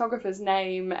single photographer's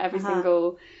name, every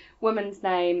single woman's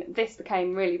name. This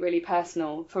became really, really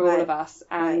personal for all of us,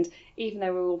 and even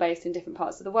though we're all based in different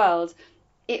parts of the world,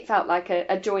 it felt like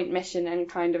a joint mission and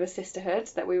kind of a sisterhood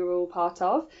that we were all part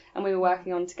of and we were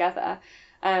working on together.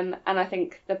 And I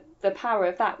think the power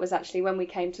of that was actually when we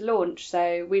came to launch.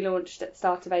 So we launched at the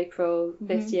start of April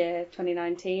this year,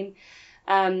 2019.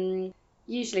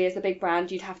 Usually as a big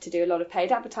brand you'd have to do a lot of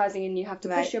paid advertising and you have to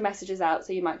push your messages out,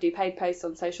 so you might do paid posts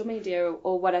on social media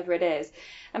or whatever it is,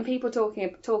 and people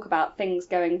talk about things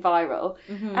going viral,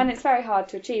 and it's very hard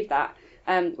to achieve that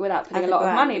without putting a lot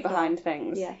of money behind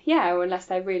things, or unless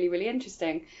they're really, really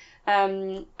interesting.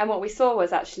 And what we saw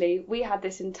was actually we had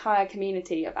this entire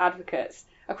community of advocates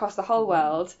across the whole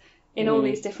world in all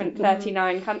these different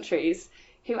 39 countries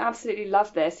who absolutely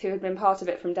loved this, who had been part of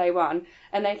it from day one,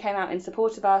 and they came out in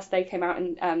support of us. They came out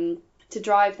and to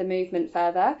drive the movement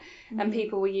further, and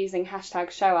people were using hashtag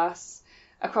 #ShowUs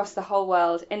across the whole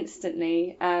world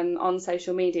instantly on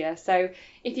social media. So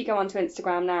if you go onto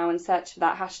Instagram now and search for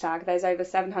that hashtag, there's over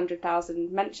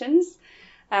 700,000 mentions,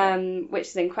 which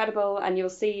is incredible. And you'll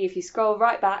see if you scroll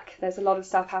right back, there's a lot of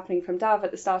stuff happening from Dove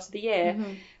at the start of the year.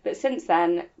 But since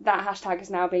then, that hashtag is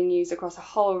now being used across a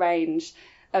whole range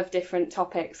of different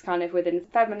topics, kind of within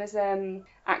feminism,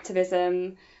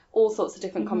 activism, all sorts of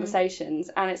different conversations,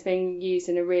 and it's being used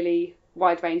in a really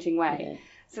wide-ranging way.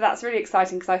 So that's really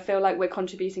exciting, because I feel like we're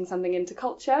contributing something into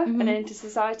culture and into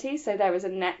society, so there is a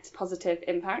net positive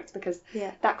impact, because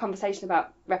that conversation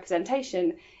about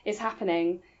representation is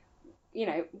happening,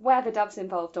 whether Dove's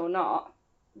involved or not.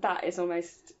 That is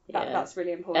almost, that's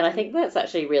really important. And I think that's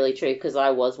actually really true, because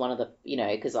I was one of the,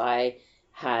 because I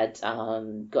had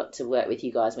got to work with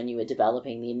you guys when you were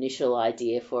developing the initial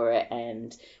idea for it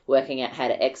and working out how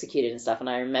to execute it and stuff. And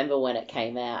I remember when it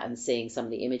came out and seeing some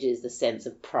of the images, the sense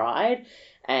of pride.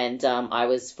 And I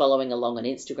was following along on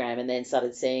Instagram and then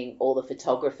started seeing all the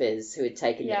photographers who had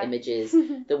taken the images,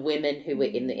 the women who were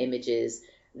in the images,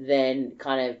 then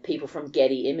kind of people from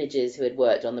Getty Images who had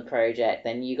worked on the project,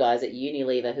 then you guys at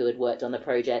Unilever who had worked on the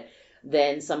project,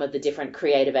 then some of the different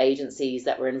creative agencies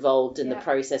that were involved in the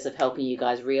process of helping you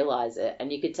guys realize it.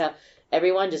 And you could tell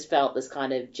everyone just felt this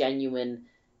kind of genuine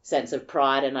sense of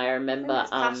pride. And I remember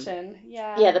passion.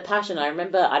 The passion. I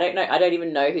remember, I don't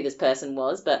even know who this person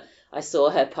was, but I saw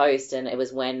her post, and it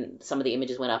was when some of the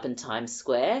images went up in Times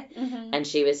Square, and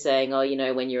she was saying, oh, you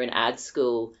know, when you're in ad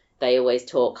school, they always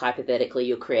talk hypothetically,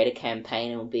 you'll create a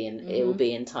campaign and it will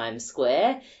be in Times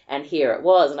Square, and here it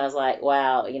was. And I was like,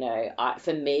 wow, you know,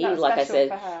 for me, like I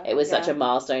said, it was such a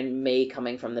milestone, me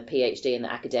coming from the PhD and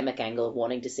the academic angle of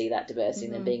wanting to see that diversity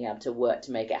and then being able to work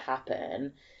to make it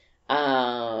happen.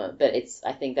 But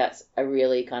I think that's a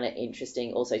really kind of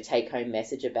interesting also take-home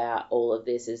message about all of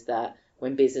this, is that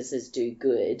when businesses do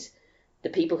good,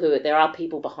 there are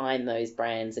people behind those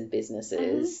brands and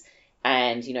businesses,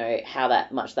 and, you know, how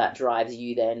that drives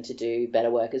you then to do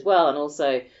better work as well. And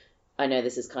also, I know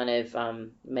this is kind of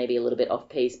maybe a little bit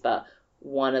off-piece, but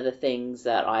one of the things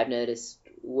that I've noticed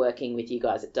working with you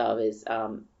guys at Dove is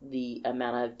the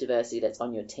amount of diversity that's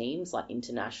on your teams, like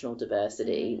international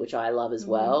diversity, which I love as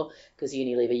well, because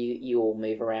Unilever, you all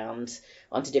move around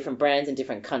onto different brands in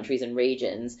different countries and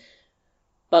regions.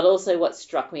 But also what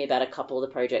struck me about a couple of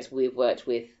the projects we've worked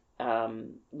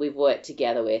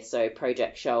together with, so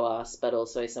Project Show Us, but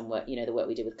also some work, you know, the work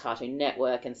we did with Cartoon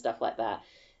Network and stuff like that.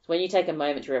 When you take a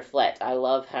moment to reflect, I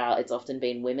love how it's often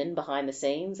been women behind the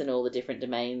scenes and all the different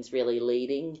domains really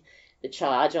leading the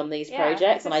charge on these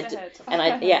projects, and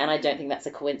I don't think that's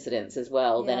a coincidence as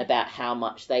well. Then about how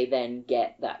much they then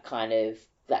get that kind of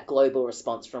that global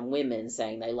response from women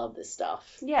saying they love this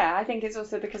stuff. Yeah, I think it's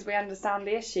also because we understand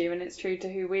the issue and it's true to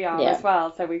who we are as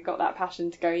well. So we've got that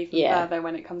passion to go even further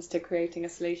when it comes to creating a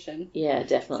solution. Yeah,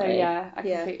 definitely. So yeah, I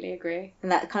completely agree.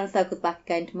 And that kind of circles back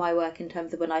again to my work in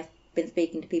terms of when I've been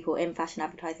speaking to people in fashion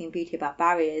advertising and beauty about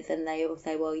barriers, and they all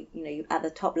say, well, you know, at the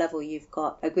top level you've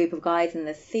got a group of guys in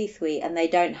the C-suite and they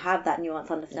don't have that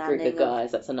nuanced understanding. A group of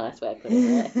guys, that's a nice way of putting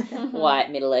it. White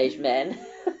middle-aged men.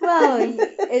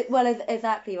 Well,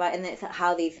 exactly right, and it's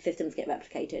how these systems get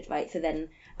replicated, right? So then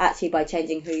actually by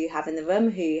changing who you have in the room,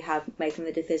 who you have making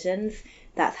the decisions,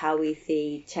 that's how we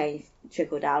see change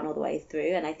trickle down all the way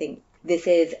through. And I think this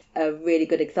is a really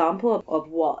good example of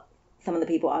what some of the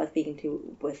people I was speaking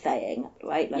to were saying,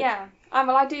 right?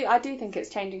 Well, I do think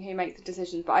it's changing who makes the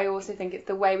decisions, but I also think it's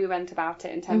the way we went about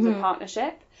it in terms of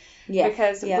partnership.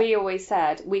 Because we always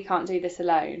said we can't do this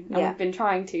alone, and we've been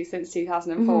trying to since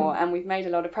 2004, and we've made a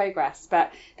lot of progress,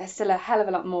 but there's still a hell of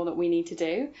a lot more that we need to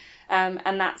do.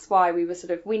 And that's why we were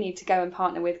we need to go and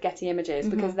partner with Getty Images,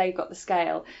 because they've got the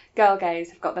scale. Girl Gaze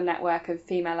have got the network of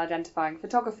female identifying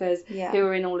photographers who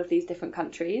are in all of these different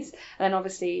countries. And then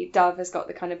obviously Dove has got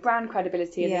the kind of brand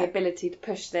credibility and the ability to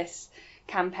push this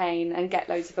campaign and get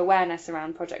loads of awareness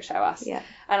around Project Show Us. And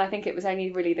I think it was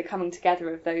only really the coming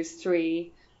together of those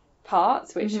three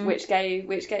parts which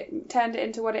turned it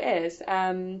into what it is.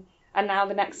 And now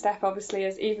the next step obviously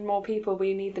is even more people,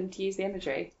 we need them to use the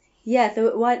imagery. Yeah,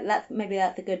 so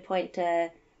that's a good point to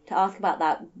ask about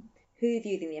that. Who's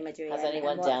using the imagery? Has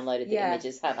anyone downloaded the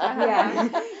images, Hannah?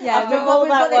 Yeah. After all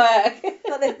that work.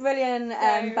 Got this brilliant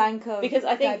bank of because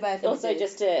I think diverse also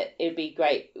images. it'd be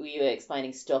great, you were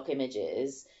explaining stock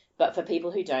images, but for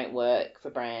people who don't work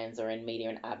for brands or in media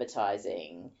and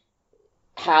advertising,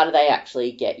 how do they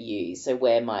actually get used? So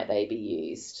where might they be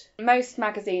used? Most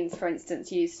magazines, for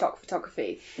instance, use stock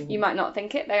photography. You might not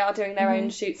think it. They are doing their own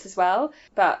shoots as well.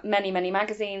 But many, many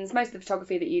magazines, most of the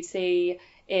photography that you'd see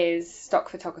is stock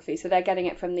photography. So they're getting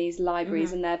it from these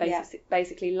libraries and they're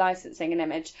basically licensing an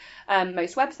image.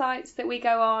 Most websites that we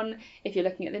go on, if you're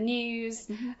looking at the news,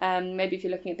 maybe if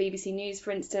you're looking at BBC News,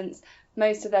 for instance,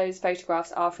 most of those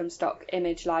photographs are from stock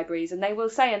image libraries, and they will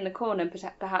say in the corner,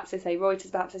 perhaps they say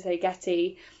Reuters, perhaps they say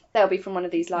Getty, they'll be from one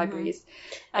of these libraries.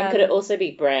 And could it also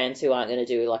be brands who aren't going to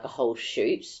do like a whole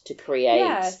shoot to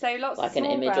create so lots like of an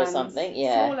small image brands, or something?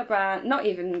 Smaller brand, not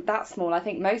even that small. I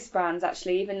think most brands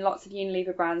actually, even lots of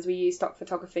Unilever brands, we use stock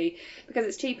photography because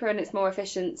it's cheaper and it's more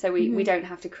efficient, so we don't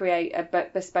have to create a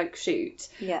bespoke shoot.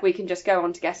 We can just go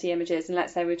on to Getty Images, and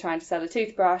let's say we're trying to sell a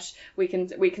toothbrush, we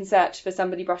can search for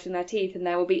somebody brushing their teeth, and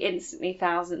there will be instantly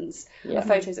thousands of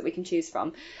photos that we can choose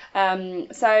from.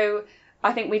 So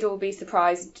I think we'd all be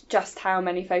surprised just how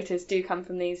many photos do come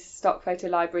from these stock photo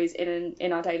libraries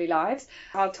in our daily lives.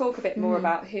 I'll talk a bit more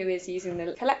about who is using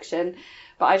the collection,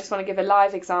 but I just want to give a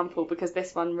live example because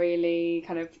this one really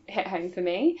kind of hit home for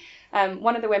me.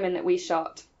 One of the women that we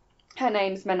shot, her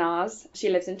name's Manaz. She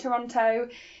lives in Toronto.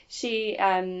 She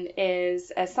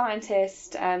is a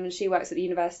scientist. She works at the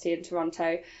university in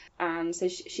Toronto. and so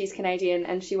she's Canadian,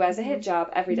 and she wears a hijab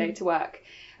every day to work.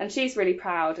 And she's really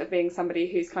proud of being somebody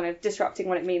who's kind of disrupting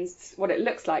what it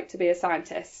looks like to be a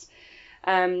scientist.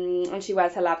 And she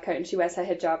wears her lab coat and she wears her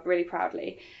hijab really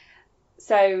proudly.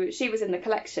 So she was in the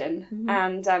collection,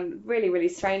 and really, really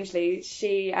strangely,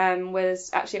 she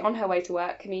was actually on her way to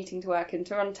work, commuting to work in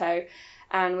Toronto,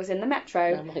 and was in the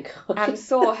metro and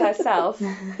saw herself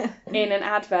in an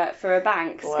advert for a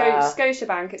bank,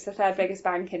 Scotiabank. It's the third biggest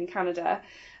bank in Canada.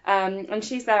 And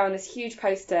she's there on this huge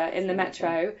poster in the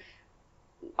metro,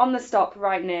 on the stop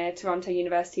right near Toronto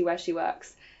University where she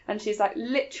works. And she's like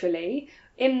literally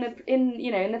in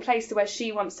the place where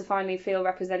she wants to finally feel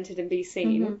represented and be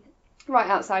seen. Right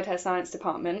outside her science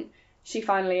department, she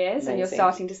finally is. Amazing. And you're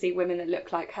starting to see women that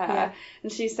look like her. Yeah.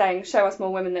 And she's saying, show us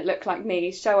more women that look like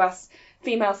me, show us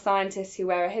female scientists who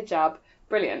wear a hijab.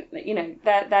 Brilliant.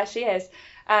 There she is.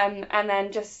 And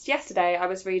then just yesterday I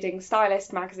was reading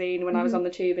Stylist magazine when I was on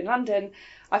the tube in London.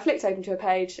 I flicked open to a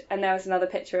page and there was another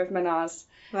picture of Manaz.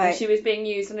 Right. And she was being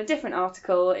used in a different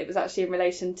article. It was actually in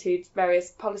relation to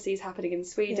various policies happening in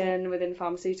Sweden within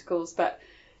pharmaceuticals, but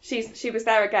she was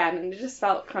there again, and it just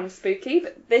felt kind of spooky.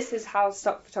 But this is how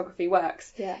stock photography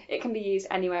works. Yeah. It can be used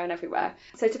anywhere and everywhere.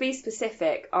 So to be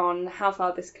specific on how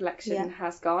far this collection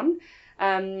has gone,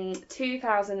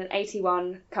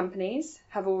 2,081 companies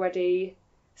have already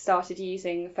started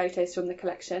using photos from the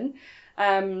collection,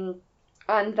 and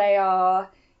they are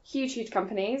huge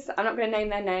companies. I'm not going to name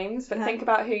their names, but think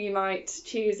about who you might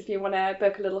choose if you want to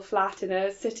book a little flat in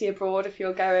a city abroad if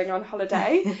you're going on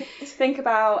holiday. Think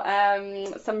about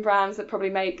some brands that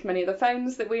probably make many of the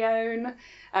phones that we own,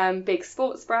 big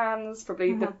sports brands,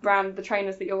 probably the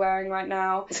trainers that you're wearing right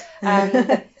now.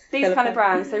 These kind of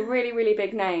brands, so really, really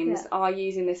big names are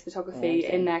using this photography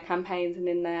in their campaigns and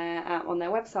in their on their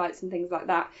websites and things like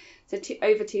that. So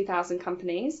over 2,000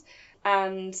 companies.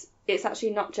 And it's actually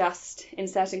not just in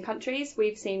certain countries.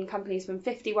 We've seen companies from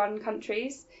 51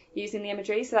 countries using the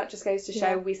imagery. So that just goes to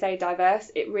show we say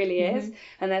diverse. It really is.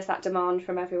 And there's that demand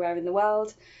from everywhere in the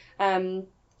world. And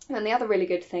the other really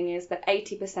good thing is that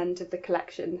 80% of the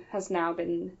collection has now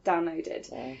been downloaded,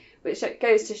 which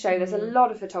goes to show there's a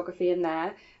lot of photography in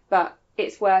there, but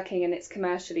it's working and it's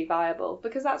commercially viable,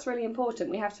 because that's really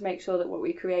important. We have to make sure that what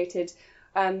we created,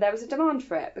 there was a demand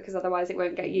for it, because otherwise it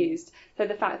won't get used. So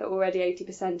the fact that already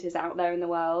 80% is out there in the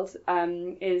world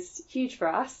is huge for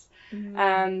us.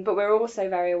 But we're also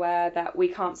very aware that we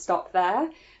can't stop there,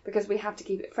 because we have to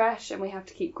keep it fresh and we have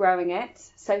to keep growing it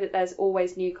so that there's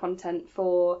always new content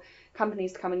for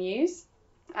companies to come and use.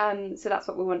 So that's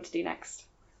what we want to do next.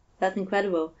 That's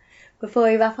incredible. Before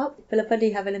we wrap up, Philippa, do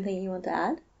you have anything you want to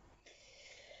add?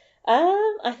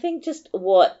 I think just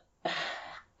what...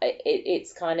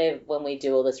 It's kind of, when we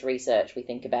do all this research, we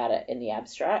think about it in the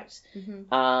abstract,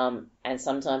 and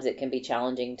sometimes it can be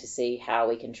challenging to see how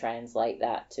we can translate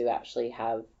that to actually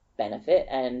have benefit.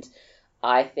 And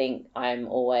I think I'm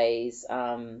always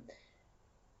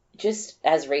just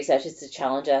as researchers to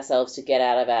challenge ourselves to get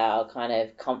out of our kind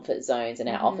of comfort zones and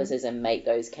our offices and make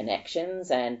those connections.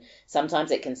 And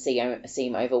sometimes it can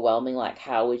seem overwhelming, like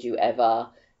how would you ever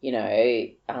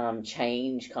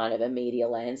change kind of a media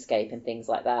landscape and things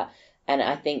like that. And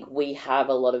I think we have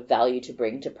a lot of value to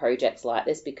bring to projects like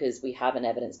this, because we have an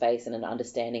evidence base and an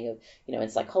understanding of, in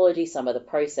psychology, some of the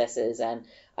processes. And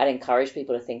I'd encourage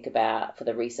people to think about, for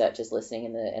the researchers listening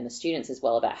and the students as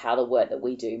well, about how the work that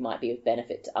we do might be of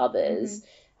benefit to others,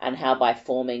 and how by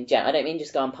forming, I don't mean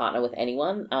just go and partner with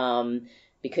anyone,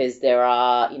 because there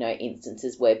are,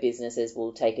 instances where businesses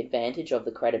will take advantage of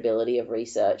the credibility of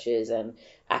researchers and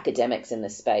academics in the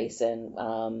space.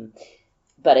 And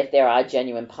but if there are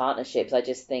genuine partnerships, I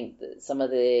just think that some of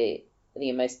the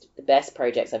best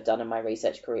projects I've done in my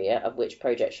research career, of which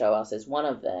Project Show Us is one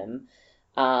of them,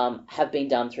 have been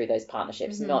done through those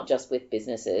partnerships, not just with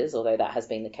businesses, although that has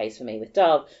been the case for me with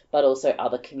Dove, but also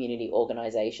other community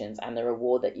organisations, and the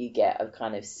reward that you get of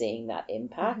kind of seeing that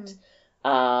impact.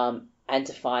 And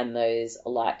to find those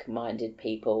like-minded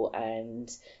people,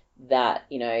 and that,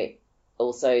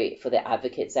 also for the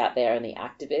advocates out there and the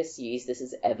activists, use this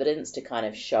as evidence to kind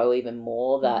of show even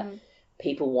more that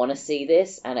people want to see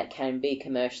this, and it can be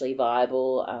commercially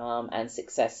viable and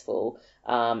successful.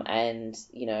 And,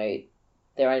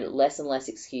 there are less and less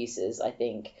excuses, I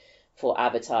think, for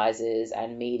advertisers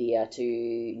and media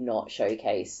to not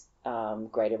showcase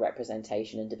greater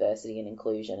representation and diversity and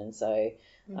inclusion. And so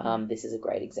this is a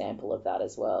great example of that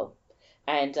as well.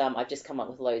 And I've just come up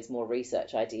with loads more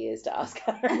research ideas to ask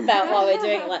her about while we're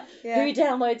doing, like, who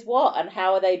downloads what and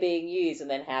how are they being used, and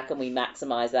then how can we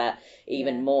maximize that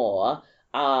even more.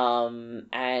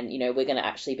 And, you know, we're going to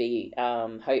actually be,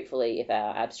 hopefully, if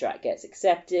our abstract gets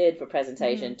accepted for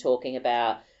presentation, talking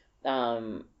about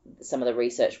some of the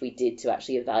research we did to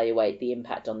actually evaluate the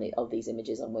impact of these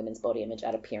images on women's body image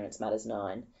at Appearance Matters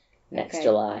 9 next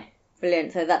July.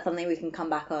 Brilliant. So that's something we can come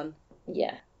back on.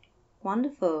 Yeah.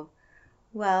 Wonderful.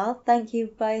 Well, thank you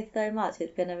both so much.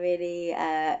 It's been a really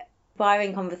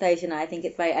inspiring conversation. I think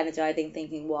it's very energizing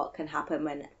thinking what can happen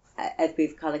when, as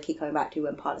we've kind of keep coming back to,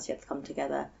 when partnerships come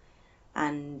together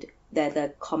and there's a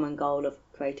common goal of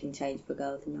creating change for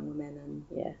girls and young women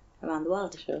and around the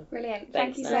world. Sure. Brilliant.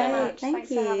 Thanks, Thank you so much. Thanks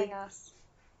for having us.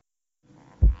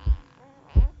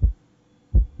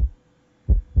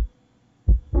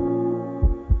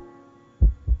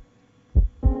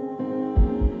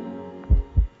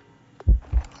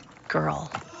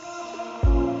 Girl,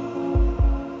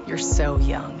 you're so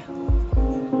young,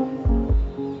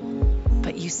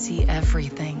 but you see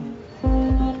everything.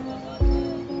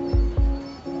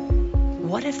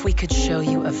 What if we could show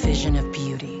you a vision of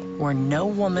beauty where no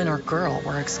woman or girl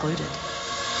were excluded?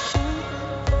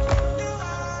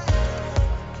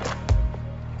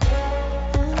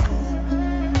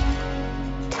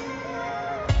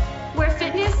 Where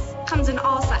fitness comes in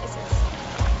all sizes.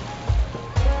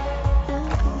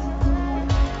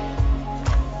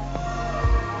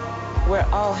 Where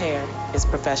all hair is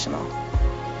professional.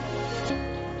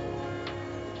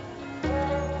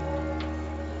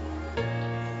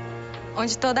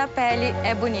 Onde toda a pele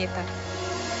é bonita.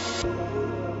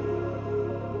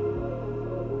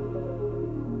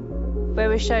 Where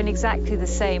we're shown exactly the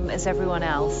same as everyone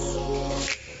else.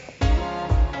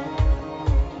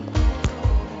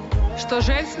 Что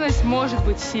женственность может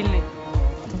быть сильной.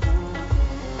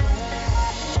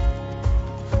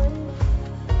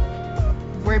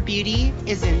 Where beauty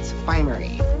isn't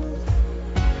binary.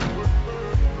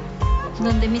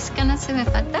 Donde mis canas se ven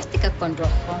fantásticas con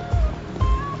rojo.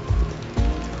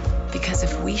 Because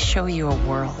if we show you a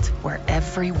world where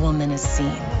every woman is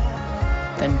seen,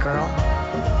 then girl,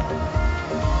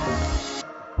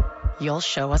 you'll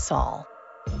show us all.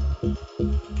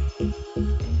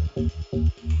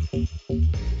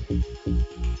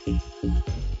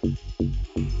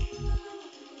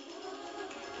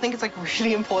 I think it's like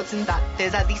really important that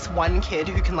there's at least one kid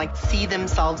who can like see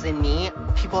themselves in me.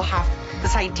 People have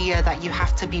this idea that you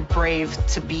have to be brave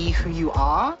to be who you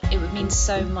are. It would mean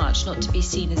so much not to be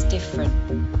seen as different.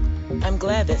 I'm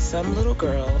glad that some little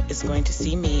girl is going to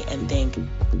see me and think,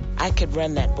 I could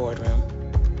run that boardroom.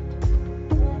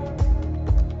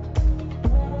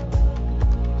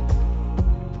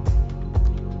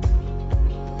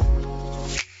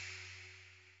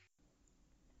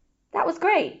 That was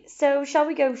great. So shall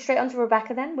we go straight on to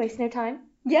Rebecca then? Waste no time.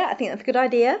 Yeah, I think that's a good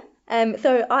idea.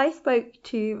 So I spoke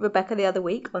to Rebecca the other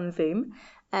week on Zoom.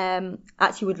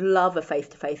 Actually would love a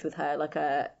face-to-face with her, like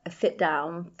a sit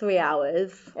down, 3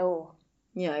 hours. Oh.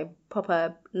 You know,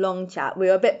 proper long chat. We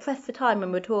were a bit pressed for time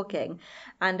when we were talking.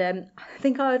 And I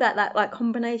think I was at that like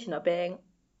combination of being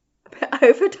a bit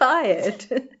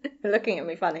overtired. Looking at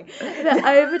me funny. A bit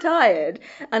overtired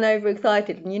and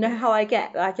overexcited. And you know how I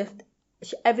get?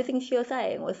 Everything she was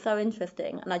saying was so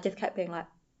interesting. And I just kept being like,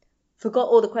 forgot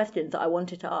all the questions that I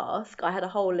wanted to ask. I had a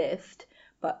whole list,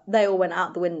 but they all went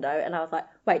out the window. And I was like,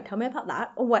 wait, tell me about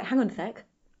that. Oh, wait, hang on a sec.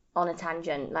 On a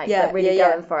tangent, but really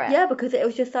going for it. Yeah, because it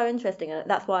was just so interesting. And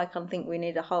that's why I kind of think we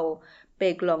need a whole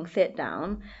big, long sit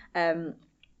down. I think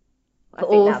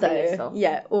that'd be useful.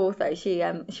 Also, she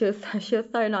was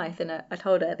so nice. And I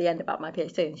told her at the end about my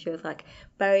PhD, and she was like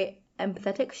very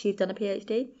empathetic. She's done a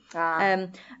PhD.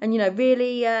 And, you know,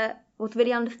 really was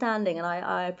really understanding. And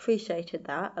I appreciated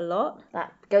that a lot.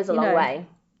 That goes a long way.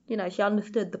 You know, she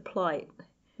understood the plight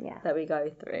that we go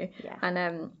through. Yeah.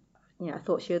 And, I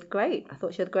thought she was great.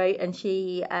 And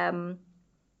she, so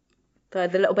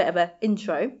the little bit of an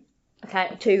intro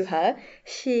to her.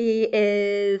 She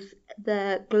is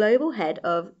the global head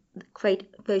of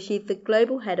she's the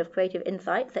global head of creative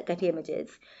insights at Getty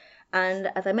Images. And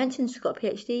as I mentioned, she's got a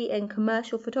PhD in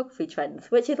commercial photography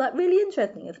trends, which is like really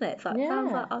interesting, isn't it? It's like,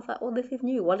 sounds like, I was like, well, this is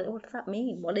new. What does that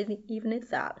mean? What even is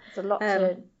that? It's a lot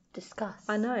to discuss.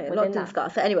 I know, a lot to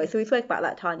discuss. So anyway, so we spoke about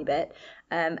that tiny bit,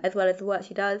 as well as the work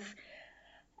she does.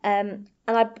 And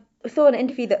I saw an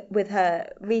interview with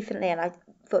her recently, and I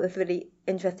thought it was really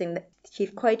interesting that she's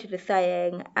quoted as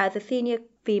saying, as a senior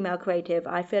female creative,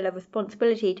 I feel a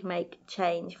responsibility to make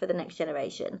change for the next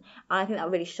generation. And I think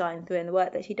that really shines through in the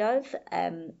work that she does.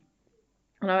 And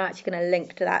I'm actually going to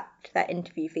link to that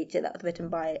interview feature that was written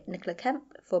by Nicola Kemp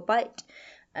for Byte,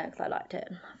 because I liked it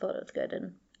and I thought it was good.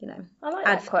 And, I like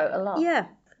that quote a lot. Yeah.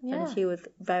 And she was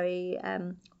very,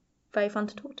 very fun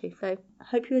to talk to. So I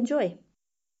hope you enjoy.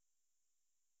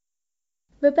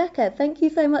 Rebecca, thank you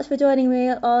so much for joining me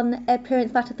on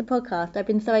Appearance Matters, the podcast. I've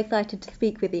been so excited to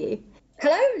speak with you.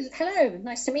 Hello,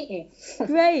 nice to meet you.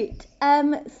 Great.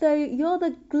 So you're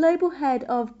the global head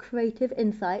of creative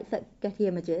insights at Getty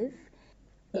Images.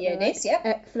 Yeah, it is, yeah.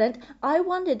 Excellent. I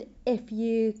wondered if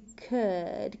you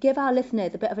could give our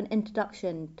listeners a bit of an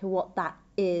introduction to what that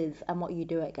is and what you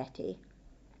do at Getty.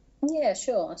 Yeah,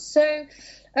 sure. So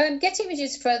Getty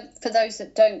Images, for those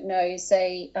that don't know, is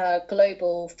a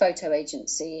global photo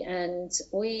agency, and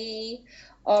we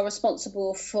are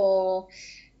responsible for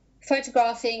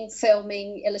photographing,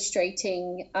 filming,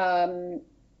 illustrating,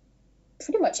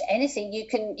 pretty much anything you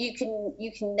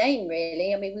can name,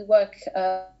 really. I mean, we work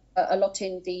a lot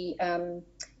in the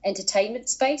entertainment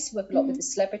space. We work a lot with the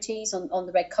celebrities on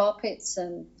the red carpets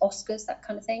and Oscars, that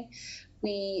kind of thing.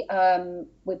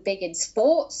 We're big in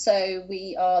sports, so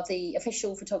we are the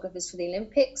official photographers for the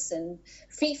Olympics and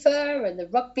FIFA and the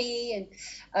rugby.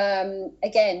 And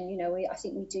again, I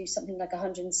think we do something like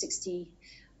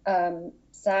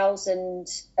 160,000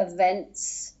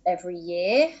 events every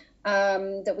year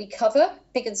that we cover,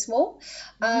 big and small.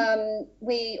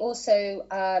 We also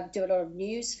do a lot of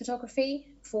news photography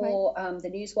for the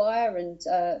Newswire and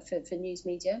for news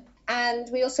media. And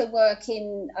we also work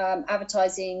in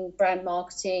advertising, brand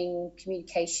marketing,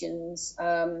 communications,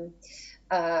 and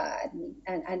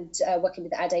working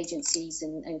with ad agencies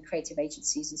and creative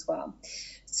agencies as well.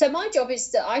 So my job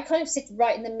is that I kind of sit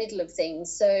right in the middle of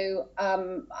things. So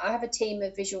I have a team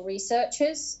of visual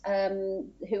researchers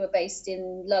who are based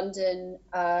in London,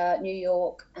 New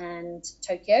York, and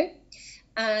Tokyo.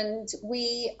 And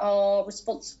we are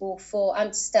responsible for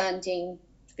understanding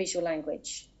visual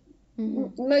language,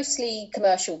 mostly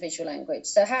commercial visual language.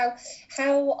 So how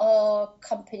are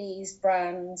companies,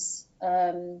 brands,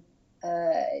 the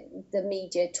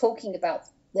media talking about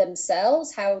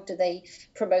themselves? How do they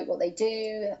promote what they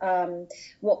do?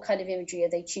 What kind of imagery are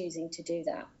they choosing to do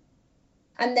that?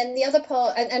 And then the other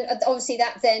part, and obviously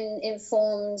that then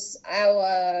informs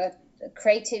our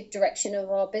creative direction of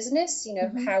our business,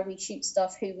 how we shoot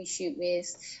stuff, who we shoot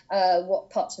with, what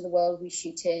parts of the world we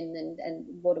shoot in,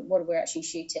 and what we're actually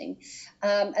shooting.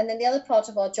 And then the other part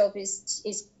of our job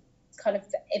is kind of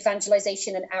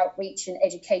evangelization and outreach and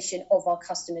education of our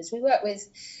customers. We work with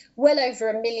well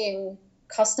over 1 million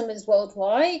customers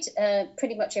worldwide,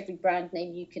 pretty much every brand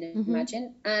name you can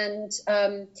imagine. And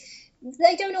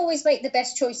they don't always make the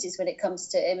best choices when it comes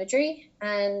to imagery,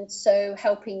 and so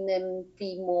helping them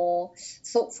be more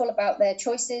thoughtful about their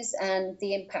choices and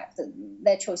the impact that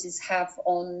their choices have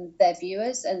on their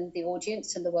viewers and the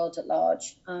audience and the world at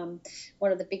large.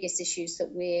 One of the biggest issues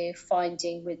that we're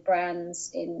finding with brands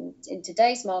in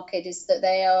today's market is that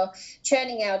they are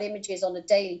churning out images on a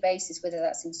daily basis, whether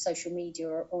that's in social media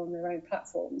or on their own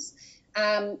platforms.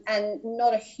 And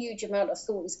not a huge amount of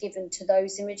thought is given to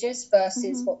those images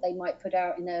versus what they might put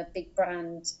out in a big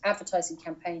brand advertising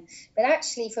campaign. But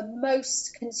actually, for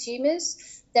most consumers,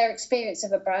 their experience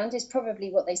of a brand is probably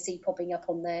what they see popping up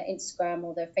on their Instagram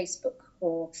or their Facebook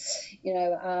or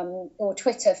or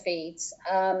Twitter feeds.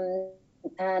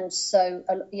 And so,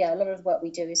 a lot of the work we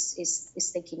do is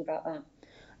thinking about that.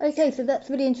 Okay, so that's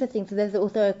really interesting. So there's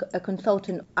also a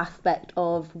consultant aspect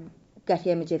of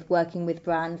Getty Images working with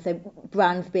brands, so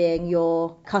brands being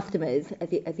your customers,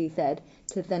 as you said,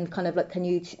 to then kind of can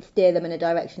you steer them in a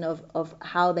direction of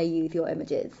how they use your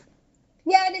images?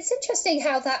 Yeah, and it's interesting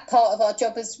how that part of our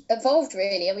job has evolved,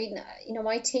 really. I mean,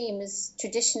 my team has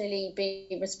traditionally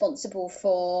been responsible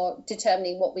for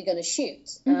determining what we're going to shoot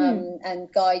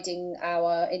and guiding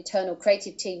our internal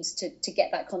creative teams to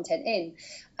get that content in.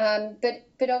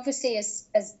 But obviously,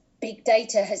 as big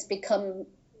data has become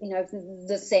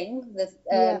the thing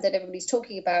that everybody's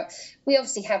talking about, we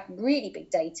obviously have really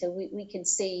big data. We can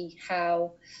see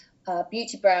how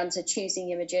beauty brands are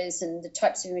choosing images and the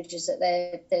types of images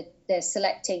that they're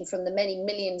selecting from the many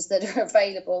millions that are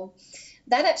available.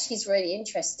 That actually is really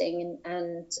interesting,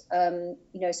 and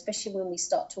especially when we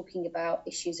start talking about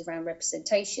issues around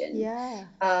representation.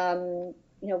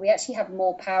 We actually have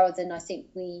more power than I think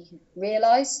we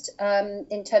realised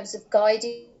in terms of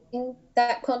guiding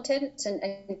that content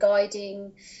and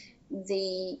guiding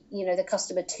the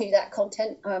customer to that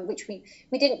content, which we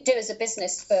didn't do as a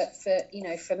business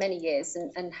for many years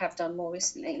and have done more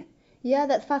recently. Yeah,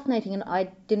 that's fascinating, and I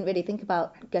didn't really think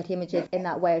about Getty Images in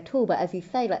that way at all. But as you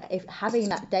say, if having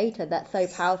that data, that's so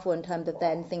powerful in terms of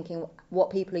then thinking what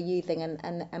people are using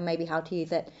and maybe how to use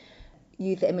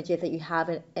the images that you have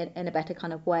in a better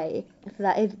kind of way.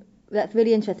 So that's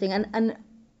really interesting. And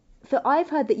so I've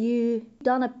heard that you've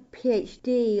done a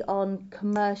PhD on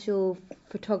commercial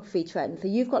photography trends. So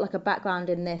you've got a background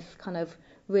in this kind of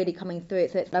really coming through.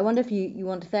 So I wonder if you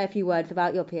want to say a few words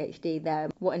about your PhD there,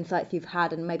 what insights you've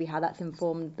had, and maybe how that's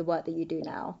informed the work that you do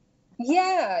now.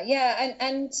 Yeah,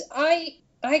 and I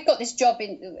got this job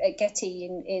at Getty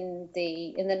in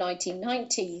the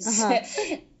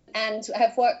 1990s. And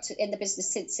have worked in the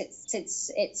business since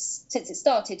it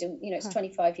started, and it's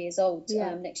 25 years old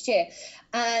next year.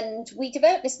 And we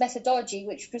developed this methodology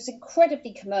which was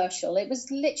incredibly commercial. It was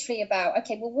literally about,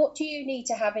 okay, well, what do you need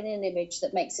to have in an image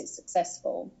that makes it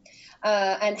successful?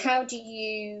 And how do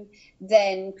you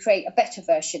then create a better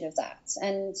version of that?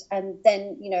 And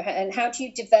then, and how do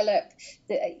you develop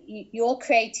your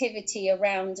creativity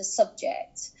around a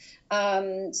subject?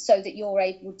 So that you're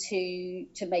able to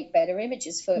make better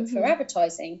images for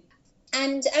advertising.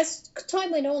 And as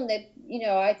time went on,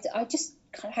 I just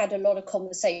kind of had a lot of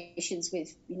conversations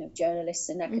with journalists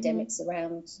and academics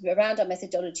around our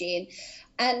methodology,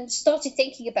 and started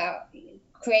thinking about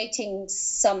creating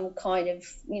some kind of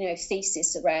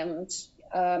thesis around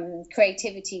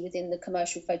creativity within the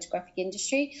commercial photographic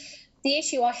industry. The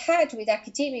issue I had with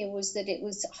academia was that it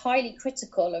was highly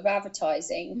critical of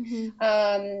advertising.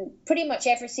 Pretty much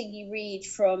everything you read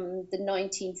from the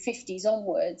 1950s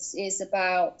onwards is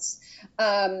about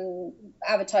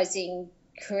advertising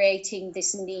creating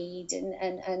this need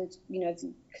and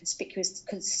conspicuous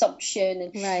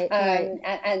consumption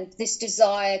and this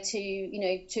desire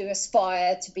to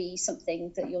aspire to be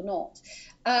something that you're not.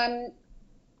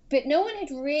 But no one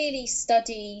had really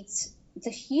studied the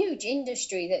huge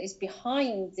industry that is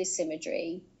behind this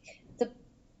imagery, the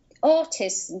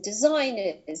artists and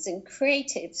designers and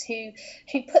creatives who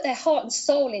put their heart and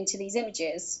soul into these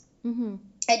images. And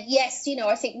yes,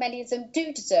 I think many of them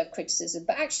do deserve criticism,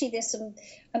 but actually there's some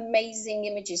amazing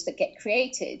images that get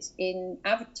created in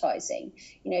advertising.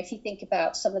 If you think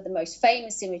about some of the most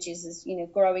famous images as,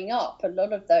 growing up, a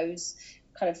lot of those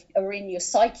kind of are in your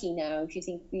psyche now. If you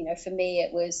think, for me,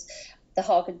 it was the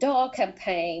Haagen-Dazs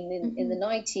campaign in the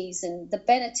 90s, and the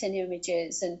Benetton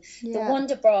images, and the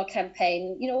Wonder Bra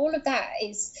campaign. All of that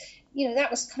is, that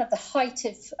was kind of the height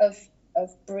of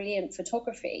brilliant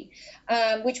photography,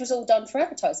 which was all done for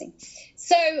advertising.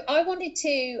 So I wanted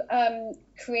to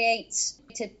create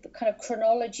a kind of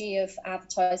chronology of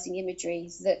advertising imagery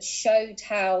that showed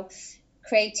how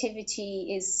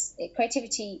creativity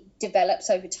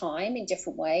develops over time in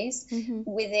different ways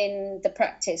within the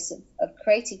practice of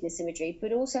creating this imagery,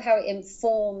 but also how it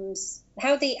informs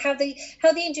how the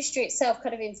industry itself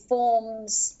kind of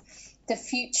informs the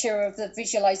future of the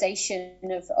visualization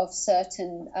of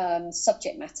certain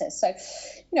subject matter. So,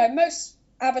 most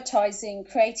advertising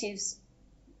creatives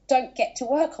don't get to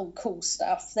work on cool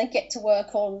stuff. They get to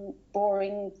work on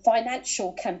boring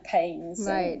financial campaigns,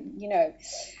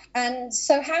 and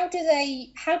so how do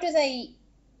they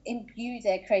imbue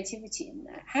their creativity in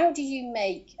that? How do you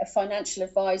make a financial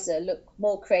advisor look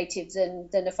more creative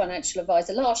than a financial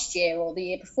advisor last year or the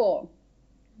year before?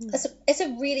 It's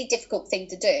a really difficult thing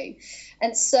to do,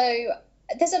 and so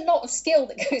there's a lot of skill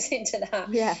that goes into that.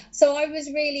 So I was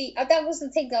really, that was the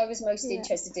thing that I was most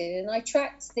interested in, and I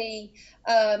tracked the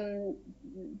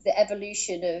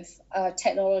evolution of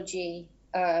technology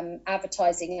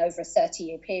advertising over a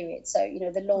 30-year period. So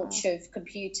the launch of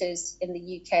computers in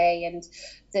the UK and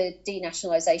the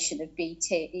denationalisation of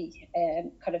BT,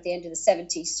 kind of the end of the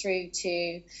 70s through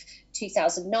to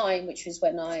 2009, which was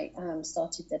when I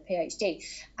started the PhD,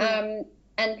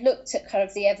 and looked at kind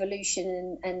of the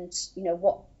evolution and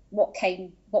what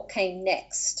came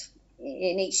next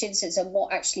in each instance, and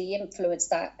what actually influenced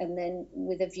that, and then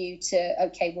with a view to,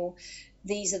 okay, well,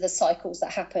 these are the cycles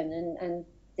that happen, and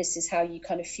this is how you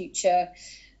kind of future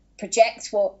project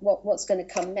what's going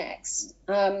to come next.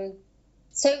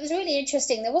 So it was really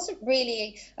interesting. There wasn't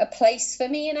really a place for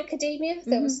me in academia.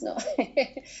 There was not.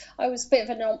 I was a bit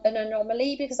of an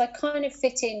anomaly because I kind of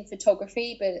fit in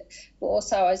photography, but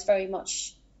also I was very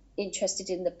much interested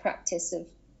in the practice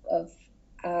of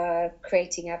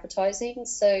creating advertising.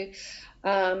 So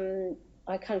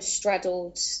I kind of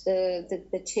straddled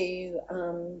the two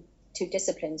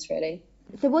disciplines, really.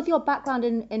 So was your background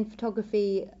in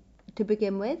photography to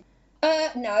begin with?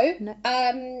 No.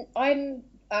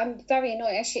 I'm very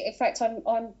annoying. Actually, in fact,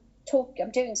 I'm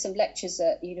doing some lectures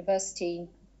at university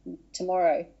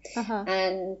tomorrow,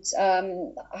 and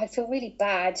I feel really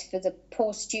bad for the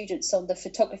poor students on the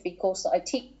photography course that I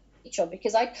teach on,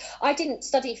 because I didn't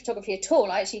study photography at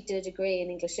all. I actually did a degree in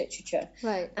English literature,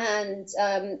 and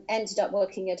ended up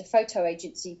working at a photo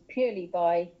agency purely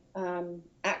by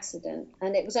accident,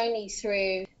 and it was only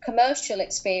through commercial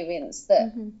experience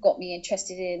that got me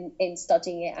interested in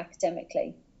studying it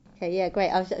academically. Okay, yeah, great.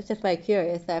 I was just very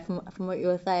curious there from what you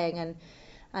were saying, and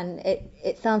And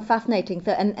it sounds fascinating.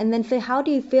 So and then so how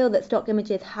do you feel that stock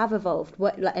images have evolved?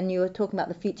 And you were talking about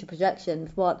the future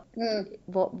projections. How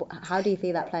do you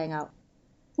see that playing out?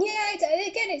 Yeah,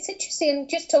 again, it's interesting. I'm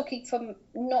just talking from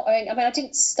not only, I mean, I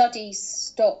didn't study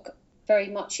stock very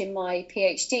much in my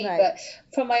PhD, but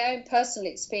from my own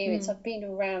personal experience, I've been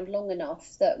around long enough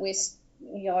that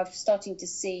I'm starting to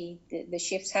see the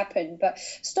shifts happen. But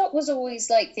stock was always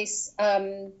like this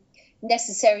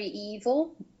necessary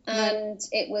evil. And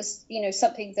it was,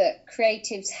 something that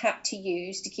creatives had to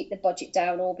use to keep the budget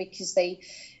down, or because they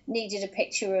needed a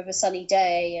picture of a sunny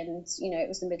day and, it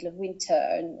was the middle of winter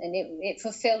and it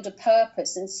fulfilled a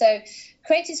purpose. And so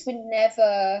creatives would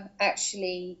never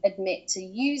actually admit to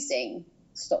using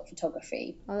stock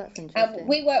photography. Oh, that's interesting. And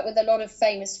we work with a lot of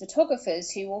famous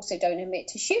photographers who also don't admit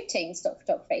to shooting stock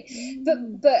photography.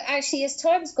 But actually, as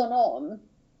time's gone on,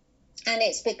 and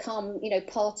it's become,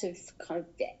 part of kind of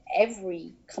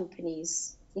every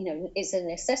company's, it's a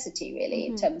necessity really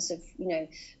in terms of,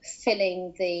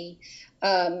 filling the,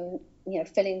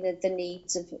 filling the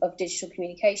needs of digital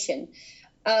communication.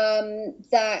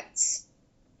 That,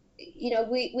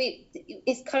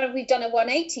 it's kind of, we've done a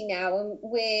 180 now, and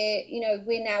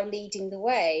we're now leading the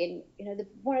way. And,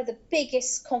 one of the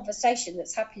biggest conversation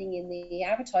that's happening in the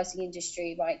advertising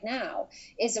industry right now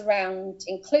is around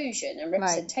inclusion and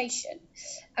representation.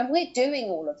 And we're doing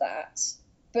all of that.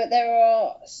 But there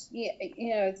are,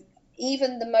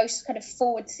 even the most kind of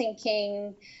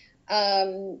forward-thinking,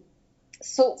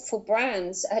 thoughtful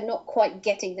brands are not quite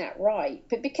getting that right.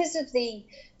 But because of the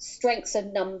strengths of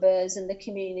numbers and the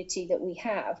community that we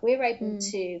have, we're able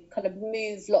to kind of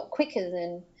move a lot quicker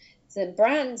than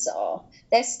brands are.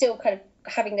 They're still kind of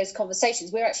having those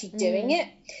conversations. We're actually doing it.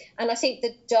 And I think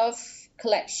the Dove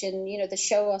collection, the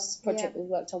Show Us project we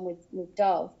worked on with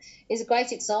Dove is a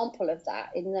great example of that,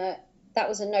 in that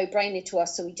was a no-brainer to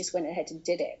us, so we just went ahead and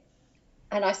did it.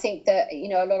 And I think that,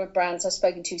 a lot of brands I've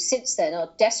spoken to since then are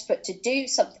desperate to do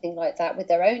something like that with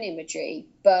their own imagery,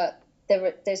 but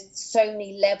there's so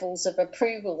many levels of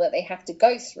approval that they have to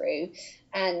go through.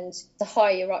 And the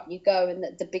higher up you go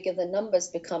and the bigger the numbers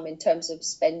become in terms of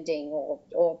spending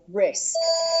or risk,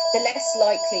 the less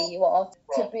likely you are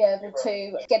to be able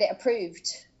to get it approved.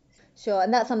 Sure,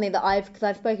 and that's something that because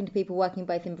I've spoken to people working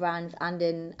both in brands and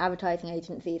in advertising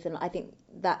agencies, and I think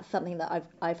that's something that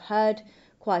I've heard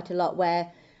quite a lot,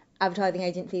 where advertising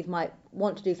agencies might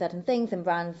want to do certain things and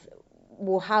brands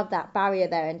will have that barrier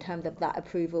there in terms of that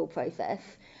approval process.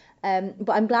 But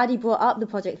I'm glad you brought up the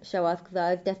Project Show Us, because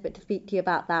I was desperate to speak to you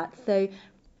about that. So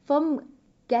from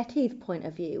Getty's point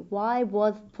of view, why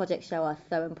was Project Show Us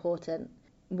so important?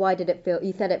 Why did it feel,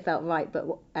 you said it felt right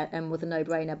and was a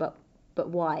no-brainer, but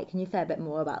why? Can you say a bit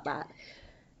more about that?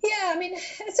 Yeah, I mean,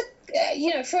 it's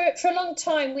for a long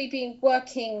time we've been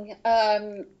working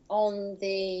on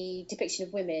the depiction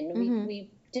of women. We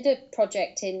did a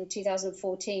project in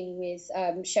 2014 with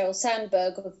Sheryl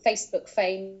Sandberg of Facebook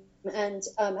fame and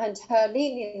her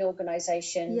Lean In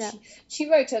organisation. Yeah.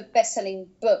 She wrote a best-selling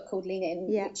book called Lean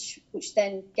In, which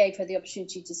then gave her the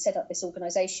opportunity to set up this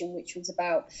organisation, which was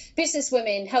about business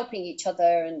women helping each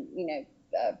other and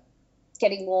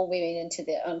getting more women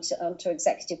onto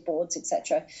executive boards,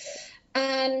 etc.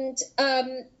 And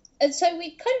so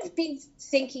we've kind of been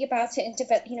thinking about it and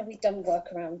developed. We've done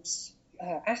work around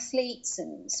athletes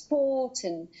and sport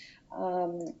and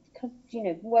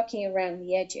working around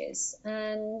the edges.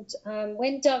 And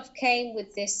when Dove came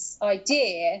with this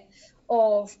idea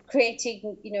of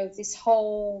creating, this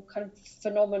whole kind of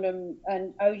phenomenon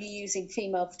and only using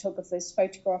female photographers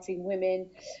photographing women,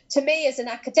 to me as an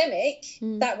academic,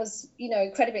 that was,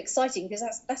 incredibly exciting, because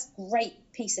that's a great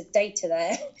piece of data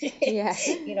there. Yeah.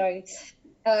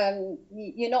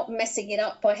 You're not messing it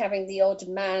up by having the odd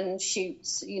man shoot,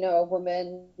 a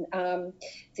woman. That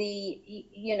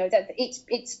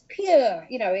it's pure,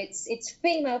 it's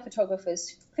female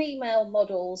photographers, female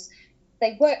models.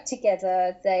 They work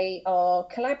together. They are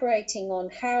collaborating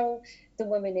on how the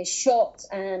woman is shot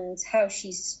and how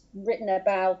she's written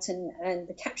about, and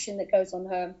the caption that goes on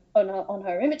her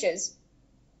images.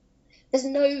 There's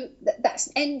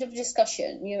that's end of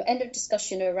discussion. End of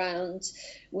discussion around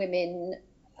women,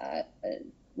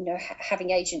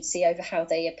 having agency over how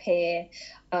they appear.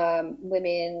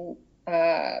 Women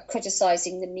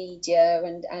criticizing the media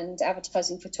and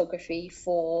advertising photography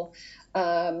for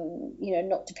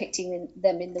not depicting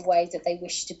them in the way that they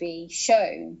wish to be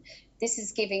shown. This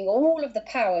is giving all of the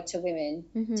power to women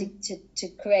to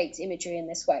create imagery in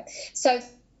this way. So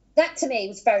that to me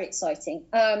was very exciting.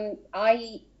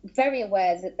 I very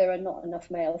aware that there are not enough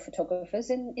male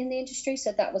photographers in the industry,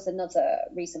 so that was another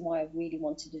reason why I really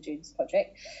wanted to do this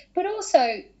project. But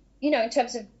also, in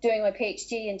terms of doing my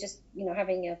PhD and just,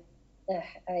 having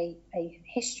a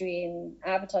history in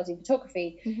advertising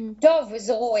photography, Dove was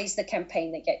always the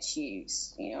campaign that gets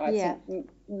used. I think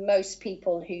most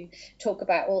people who talk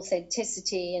about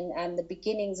authenticity and the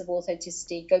beginnings of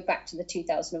authenticity go back to the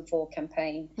 2004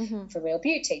 campaign for Real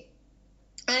Beauty.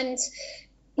 And,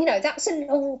 that was a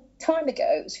long time ago.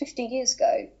 It was 15 years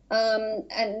ago.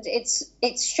 And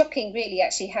it's shocking, really,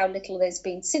 actually, how little there's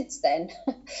been since then.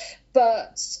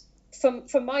 But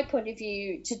from my point of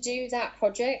view, to do that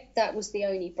project, that was the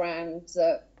only brand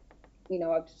that,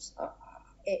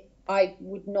 I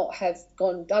would not have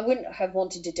gone. I wouldn't have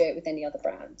wanted to do it with any other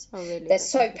brand. Oh, really? They're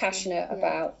so passionate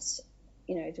about,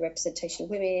 the representation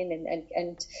of women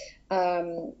and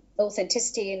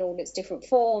authenticity in all its different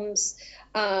forms,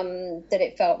 that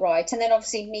it felt right. And then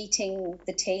obviously meeting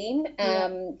the team,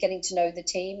 getting to know the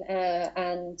team,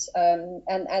 and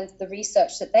the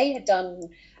research that they had done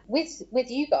with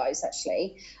you guys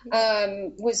actually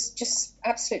was just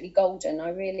absolutely golden. I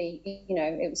really,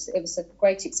 it was a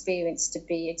great experience to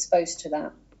be exposed to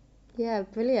that. Yeah,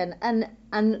 brilliant.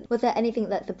 And was there anything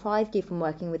that surprised you from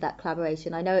working with that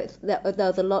collaboration? I know there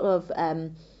was a lot of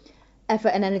effort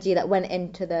and energy that went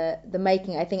into the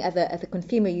making. I think as a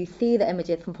consumer, you see the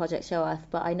images from Project Show Us,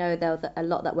 but I know there was a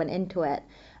lot that went into it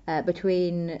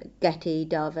between Getty,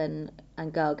 Dove, and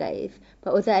Girl Gaze.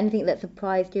 But was there anything that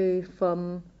surprised you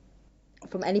from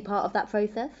any part of that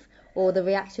process or the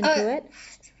reaction to it?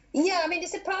 Yeah, I mean, it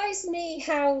surprised me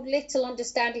how little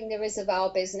understanding there is of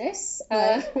our business.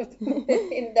 Right.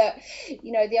 In that,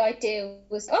 the idea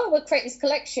was, we'll create this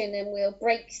collection and we'll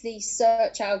break the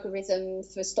search algorithm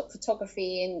for stock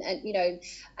photography, and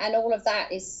all of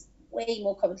that is way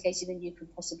more complicated than you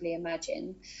could possibly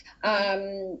imagine.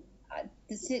 That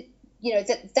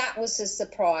was a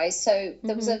surprise. So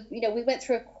there was we went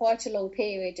through quite a long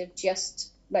period of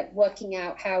just like working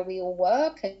out how we all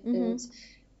work and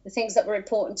the things that were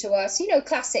important to us,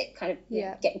 classic kind of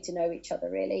getting to know each other,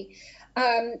 really.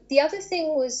 The other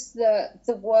thing was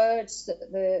the words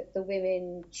that the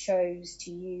women chose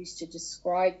to use to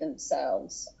describe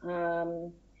themselves.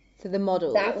 So the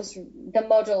models. That was the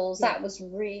models. Yeah. That was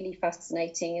really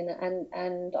fascinating,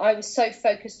 and I was so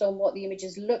focused on what the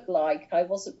images looked like, I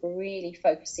wasn't really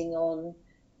focusing on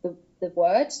the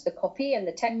words, the copy, and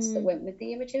the text that went with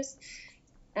the images,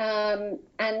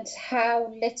 and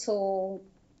how little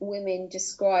women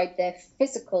describe their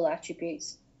physical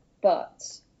attributes, but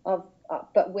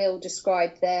will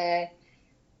describe their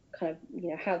kind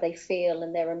of how they feel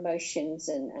and their emotions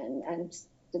and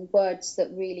the words that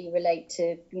really relate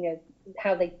to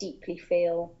how they deeply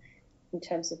feel in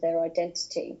terms of their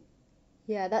identity.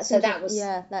 Yeah, that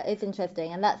is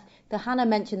interesting, and Hannah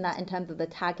mentioned that in terms of the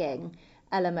tagging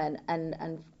element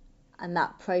and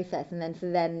that process, and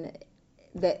then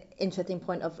the interesting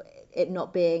point of it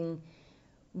not being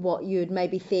what you'd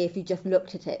maybe see if you just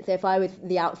looked at it. So if I was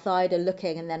the outsider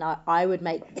looking, and then I would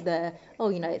make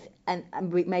it's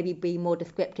and maybe be more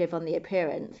descriptive on the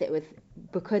appearance. It was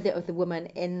because it was the woman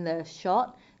in the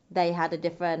shot, they had a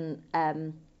different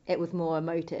it was more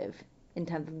emotive in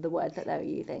terms of the words that they were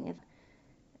using. It's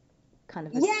kind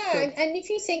of and if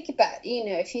you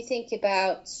think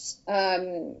about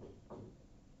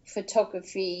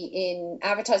photography in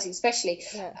advertising especially,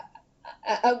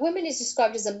 a woman is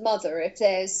described as a mother if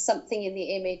there's something in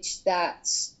the image that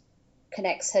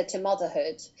connects her to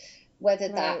motherhood, whether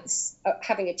that's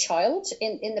having a child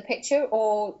in the picture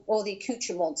or the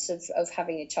accoutrements of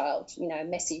having a child, a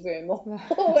messy room or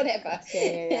whatever.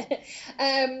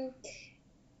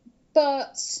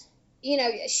 But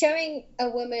showing a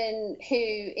woman who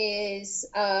is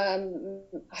I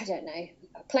don't know,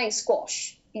 playing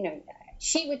squash,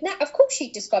 she would of course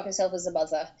she'd describe herself as a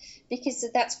mother because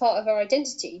that's part of her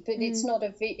identity, but it's not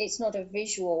a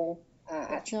visual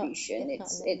attribution.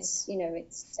 It's in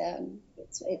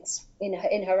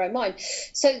her own mind.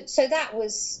 So that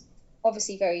was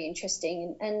obviously very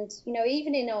interesting, and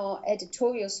even in our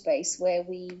editorial space where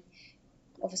we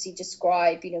obviously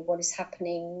describe what is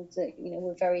happening, that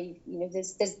we're very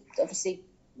there's obviously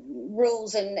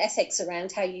rules and ethics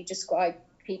around how you describe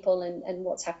people and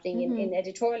what's happening in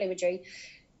editorial imagery.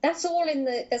 That's all in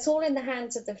the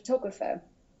hands of the photographer,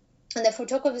 and the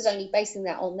photographer's only basing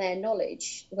that on their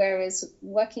knowledge, whereas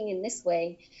working in this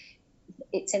way,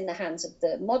 it's in the hands of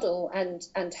the model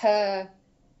and her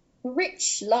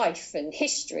rich life and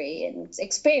history and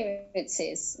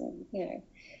experiences,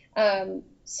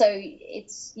 so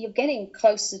you're getting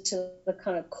closer to the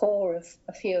kind of core of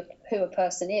who a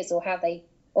person is or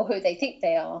who they think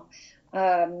they are.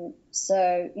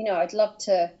 So I'd love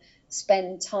to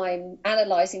spend time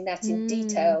analysing that in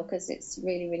detail, because it's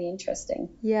really, really interesting.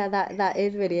 Yeah, that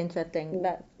is really interesting.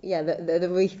 That the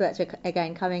research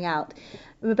again coming out.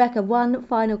 Rebecca, one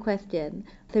final question.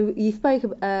 So you spoke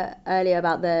earlier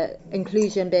about the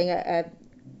inclusion being a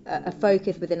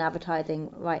focus within advertising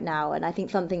right now, and I think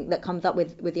something that comes up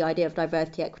with the idea of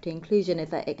diversity, equity, inclusion is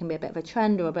that it can be a bit of a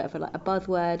trend or a bit of a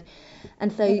buzzword.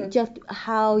 And so just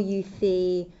how you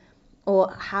see, or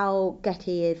how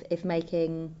Getty is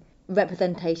making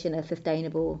representation a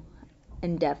sustainable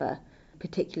endeavour,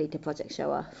 particularly to Project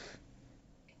Show Us.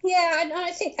 Yeah, and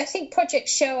I think Project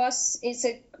Show Us is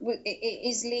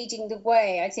leading the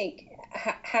way. I think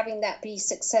having that be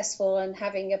successful and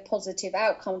having a positive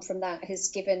outcome from that has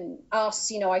given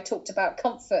us, I talked about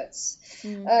comforts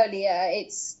earlier.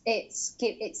 It's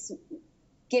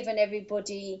given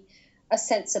everybody a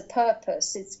sense of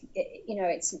purpose.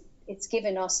 It's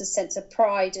given us a sense of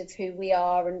pride of who we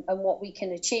are and what we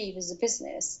can achieve as a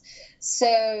business.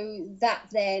 So that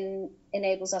then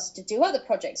enables us to do other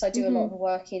projects. I do a lot of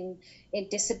work in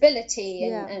disability,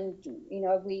 and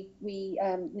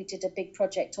we did a big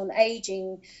project on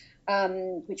aging,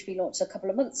 which we launched a couple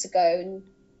of months ago. And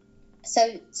so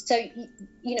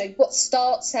what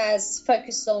starts as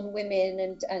focused on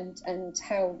women and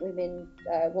how women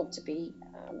want to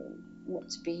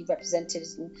be represented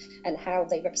and how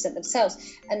they represent themselves,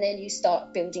 and then you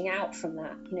start building out from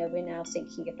that. We're now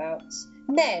thinking about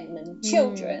men and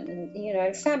children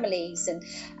and families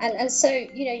and so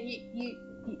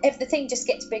everything just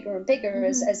gets bigger and bigger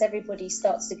as everybody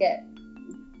starts to get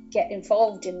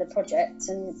involved in the project,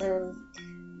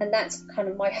 and that's kind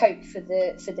of my hope for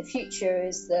the future,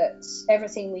 is that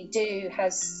everything we do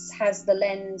has the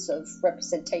lens of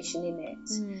representation in it,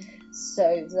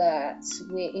 so that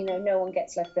we no one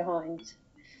gets left behind.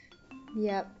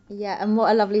 Yeah, and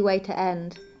what a lovely way to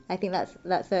end. I think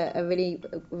that's a really,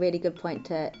 really good point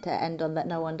to end on, that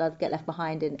no one does get left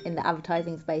behind in the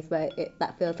advertising space, where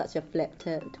that feels such a flip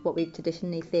to what we've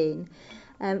traditionally seen.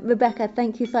 Rebecca,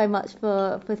 thank you so much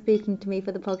for speaking to me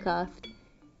for the podcast.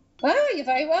 Wow, you're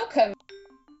very welcome.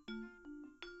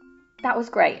 That was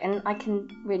great, and I can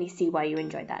really see why you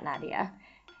enjoyed that, Nadia.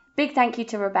 Big thank you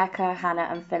to Rebecca, Hannah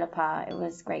and Philippa. It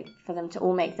was great for them to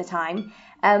all make the time.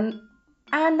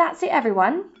 And that's it,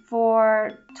 everyone,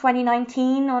 for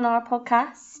 2019 on our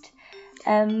podcast.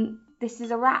 This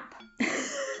is a wrap.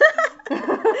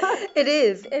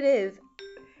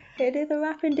 It is a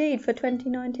wrap indeed for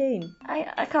 2019.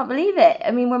 I can't believe it.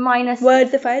 I mean, we're minus...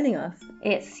 Words are failing us.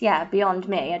 It's, beyond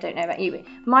me. I don't know about you.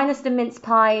 Minus the mince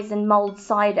pies and mulled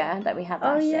cider that we had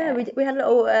last year. We had a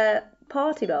little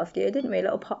party last year, didn't we? A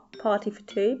little party for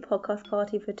two, podcast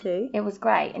party for two. It was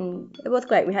great. And it was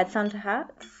great. We had Santa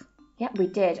hats. Yeah, we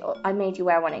did. I made you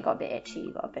wear one. It got a bit itchy.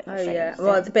 You got a bit frustrated. Oh, yeah.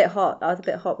 Well, it's a bit hot. I was a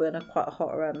bit hot. We were on quite a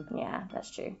hot Yeah,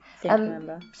 that's true. I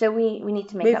remember. So we need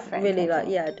to make up for it. We've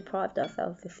really, deprived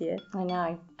ourselves this year. I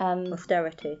know.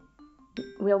 Austerity.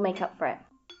 We'll make up for it.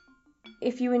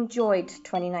 If you enjoyed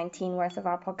 2019 worth of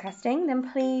our podcasting,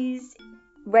 then please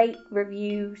rate,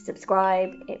 review, subscribe.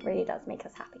 It really does make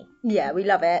us happy. Yeah, we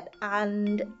love it.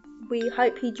 And we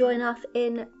hope you join us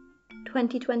in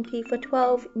 2020 for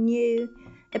 12 new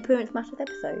Appearance Matters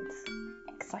episodes.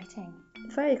 Exciting.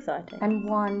 It's very exciting. And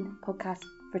one podcast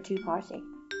for two party.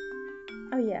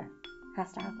 Oh yeah.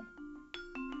 Has to happen.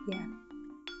 Yeah.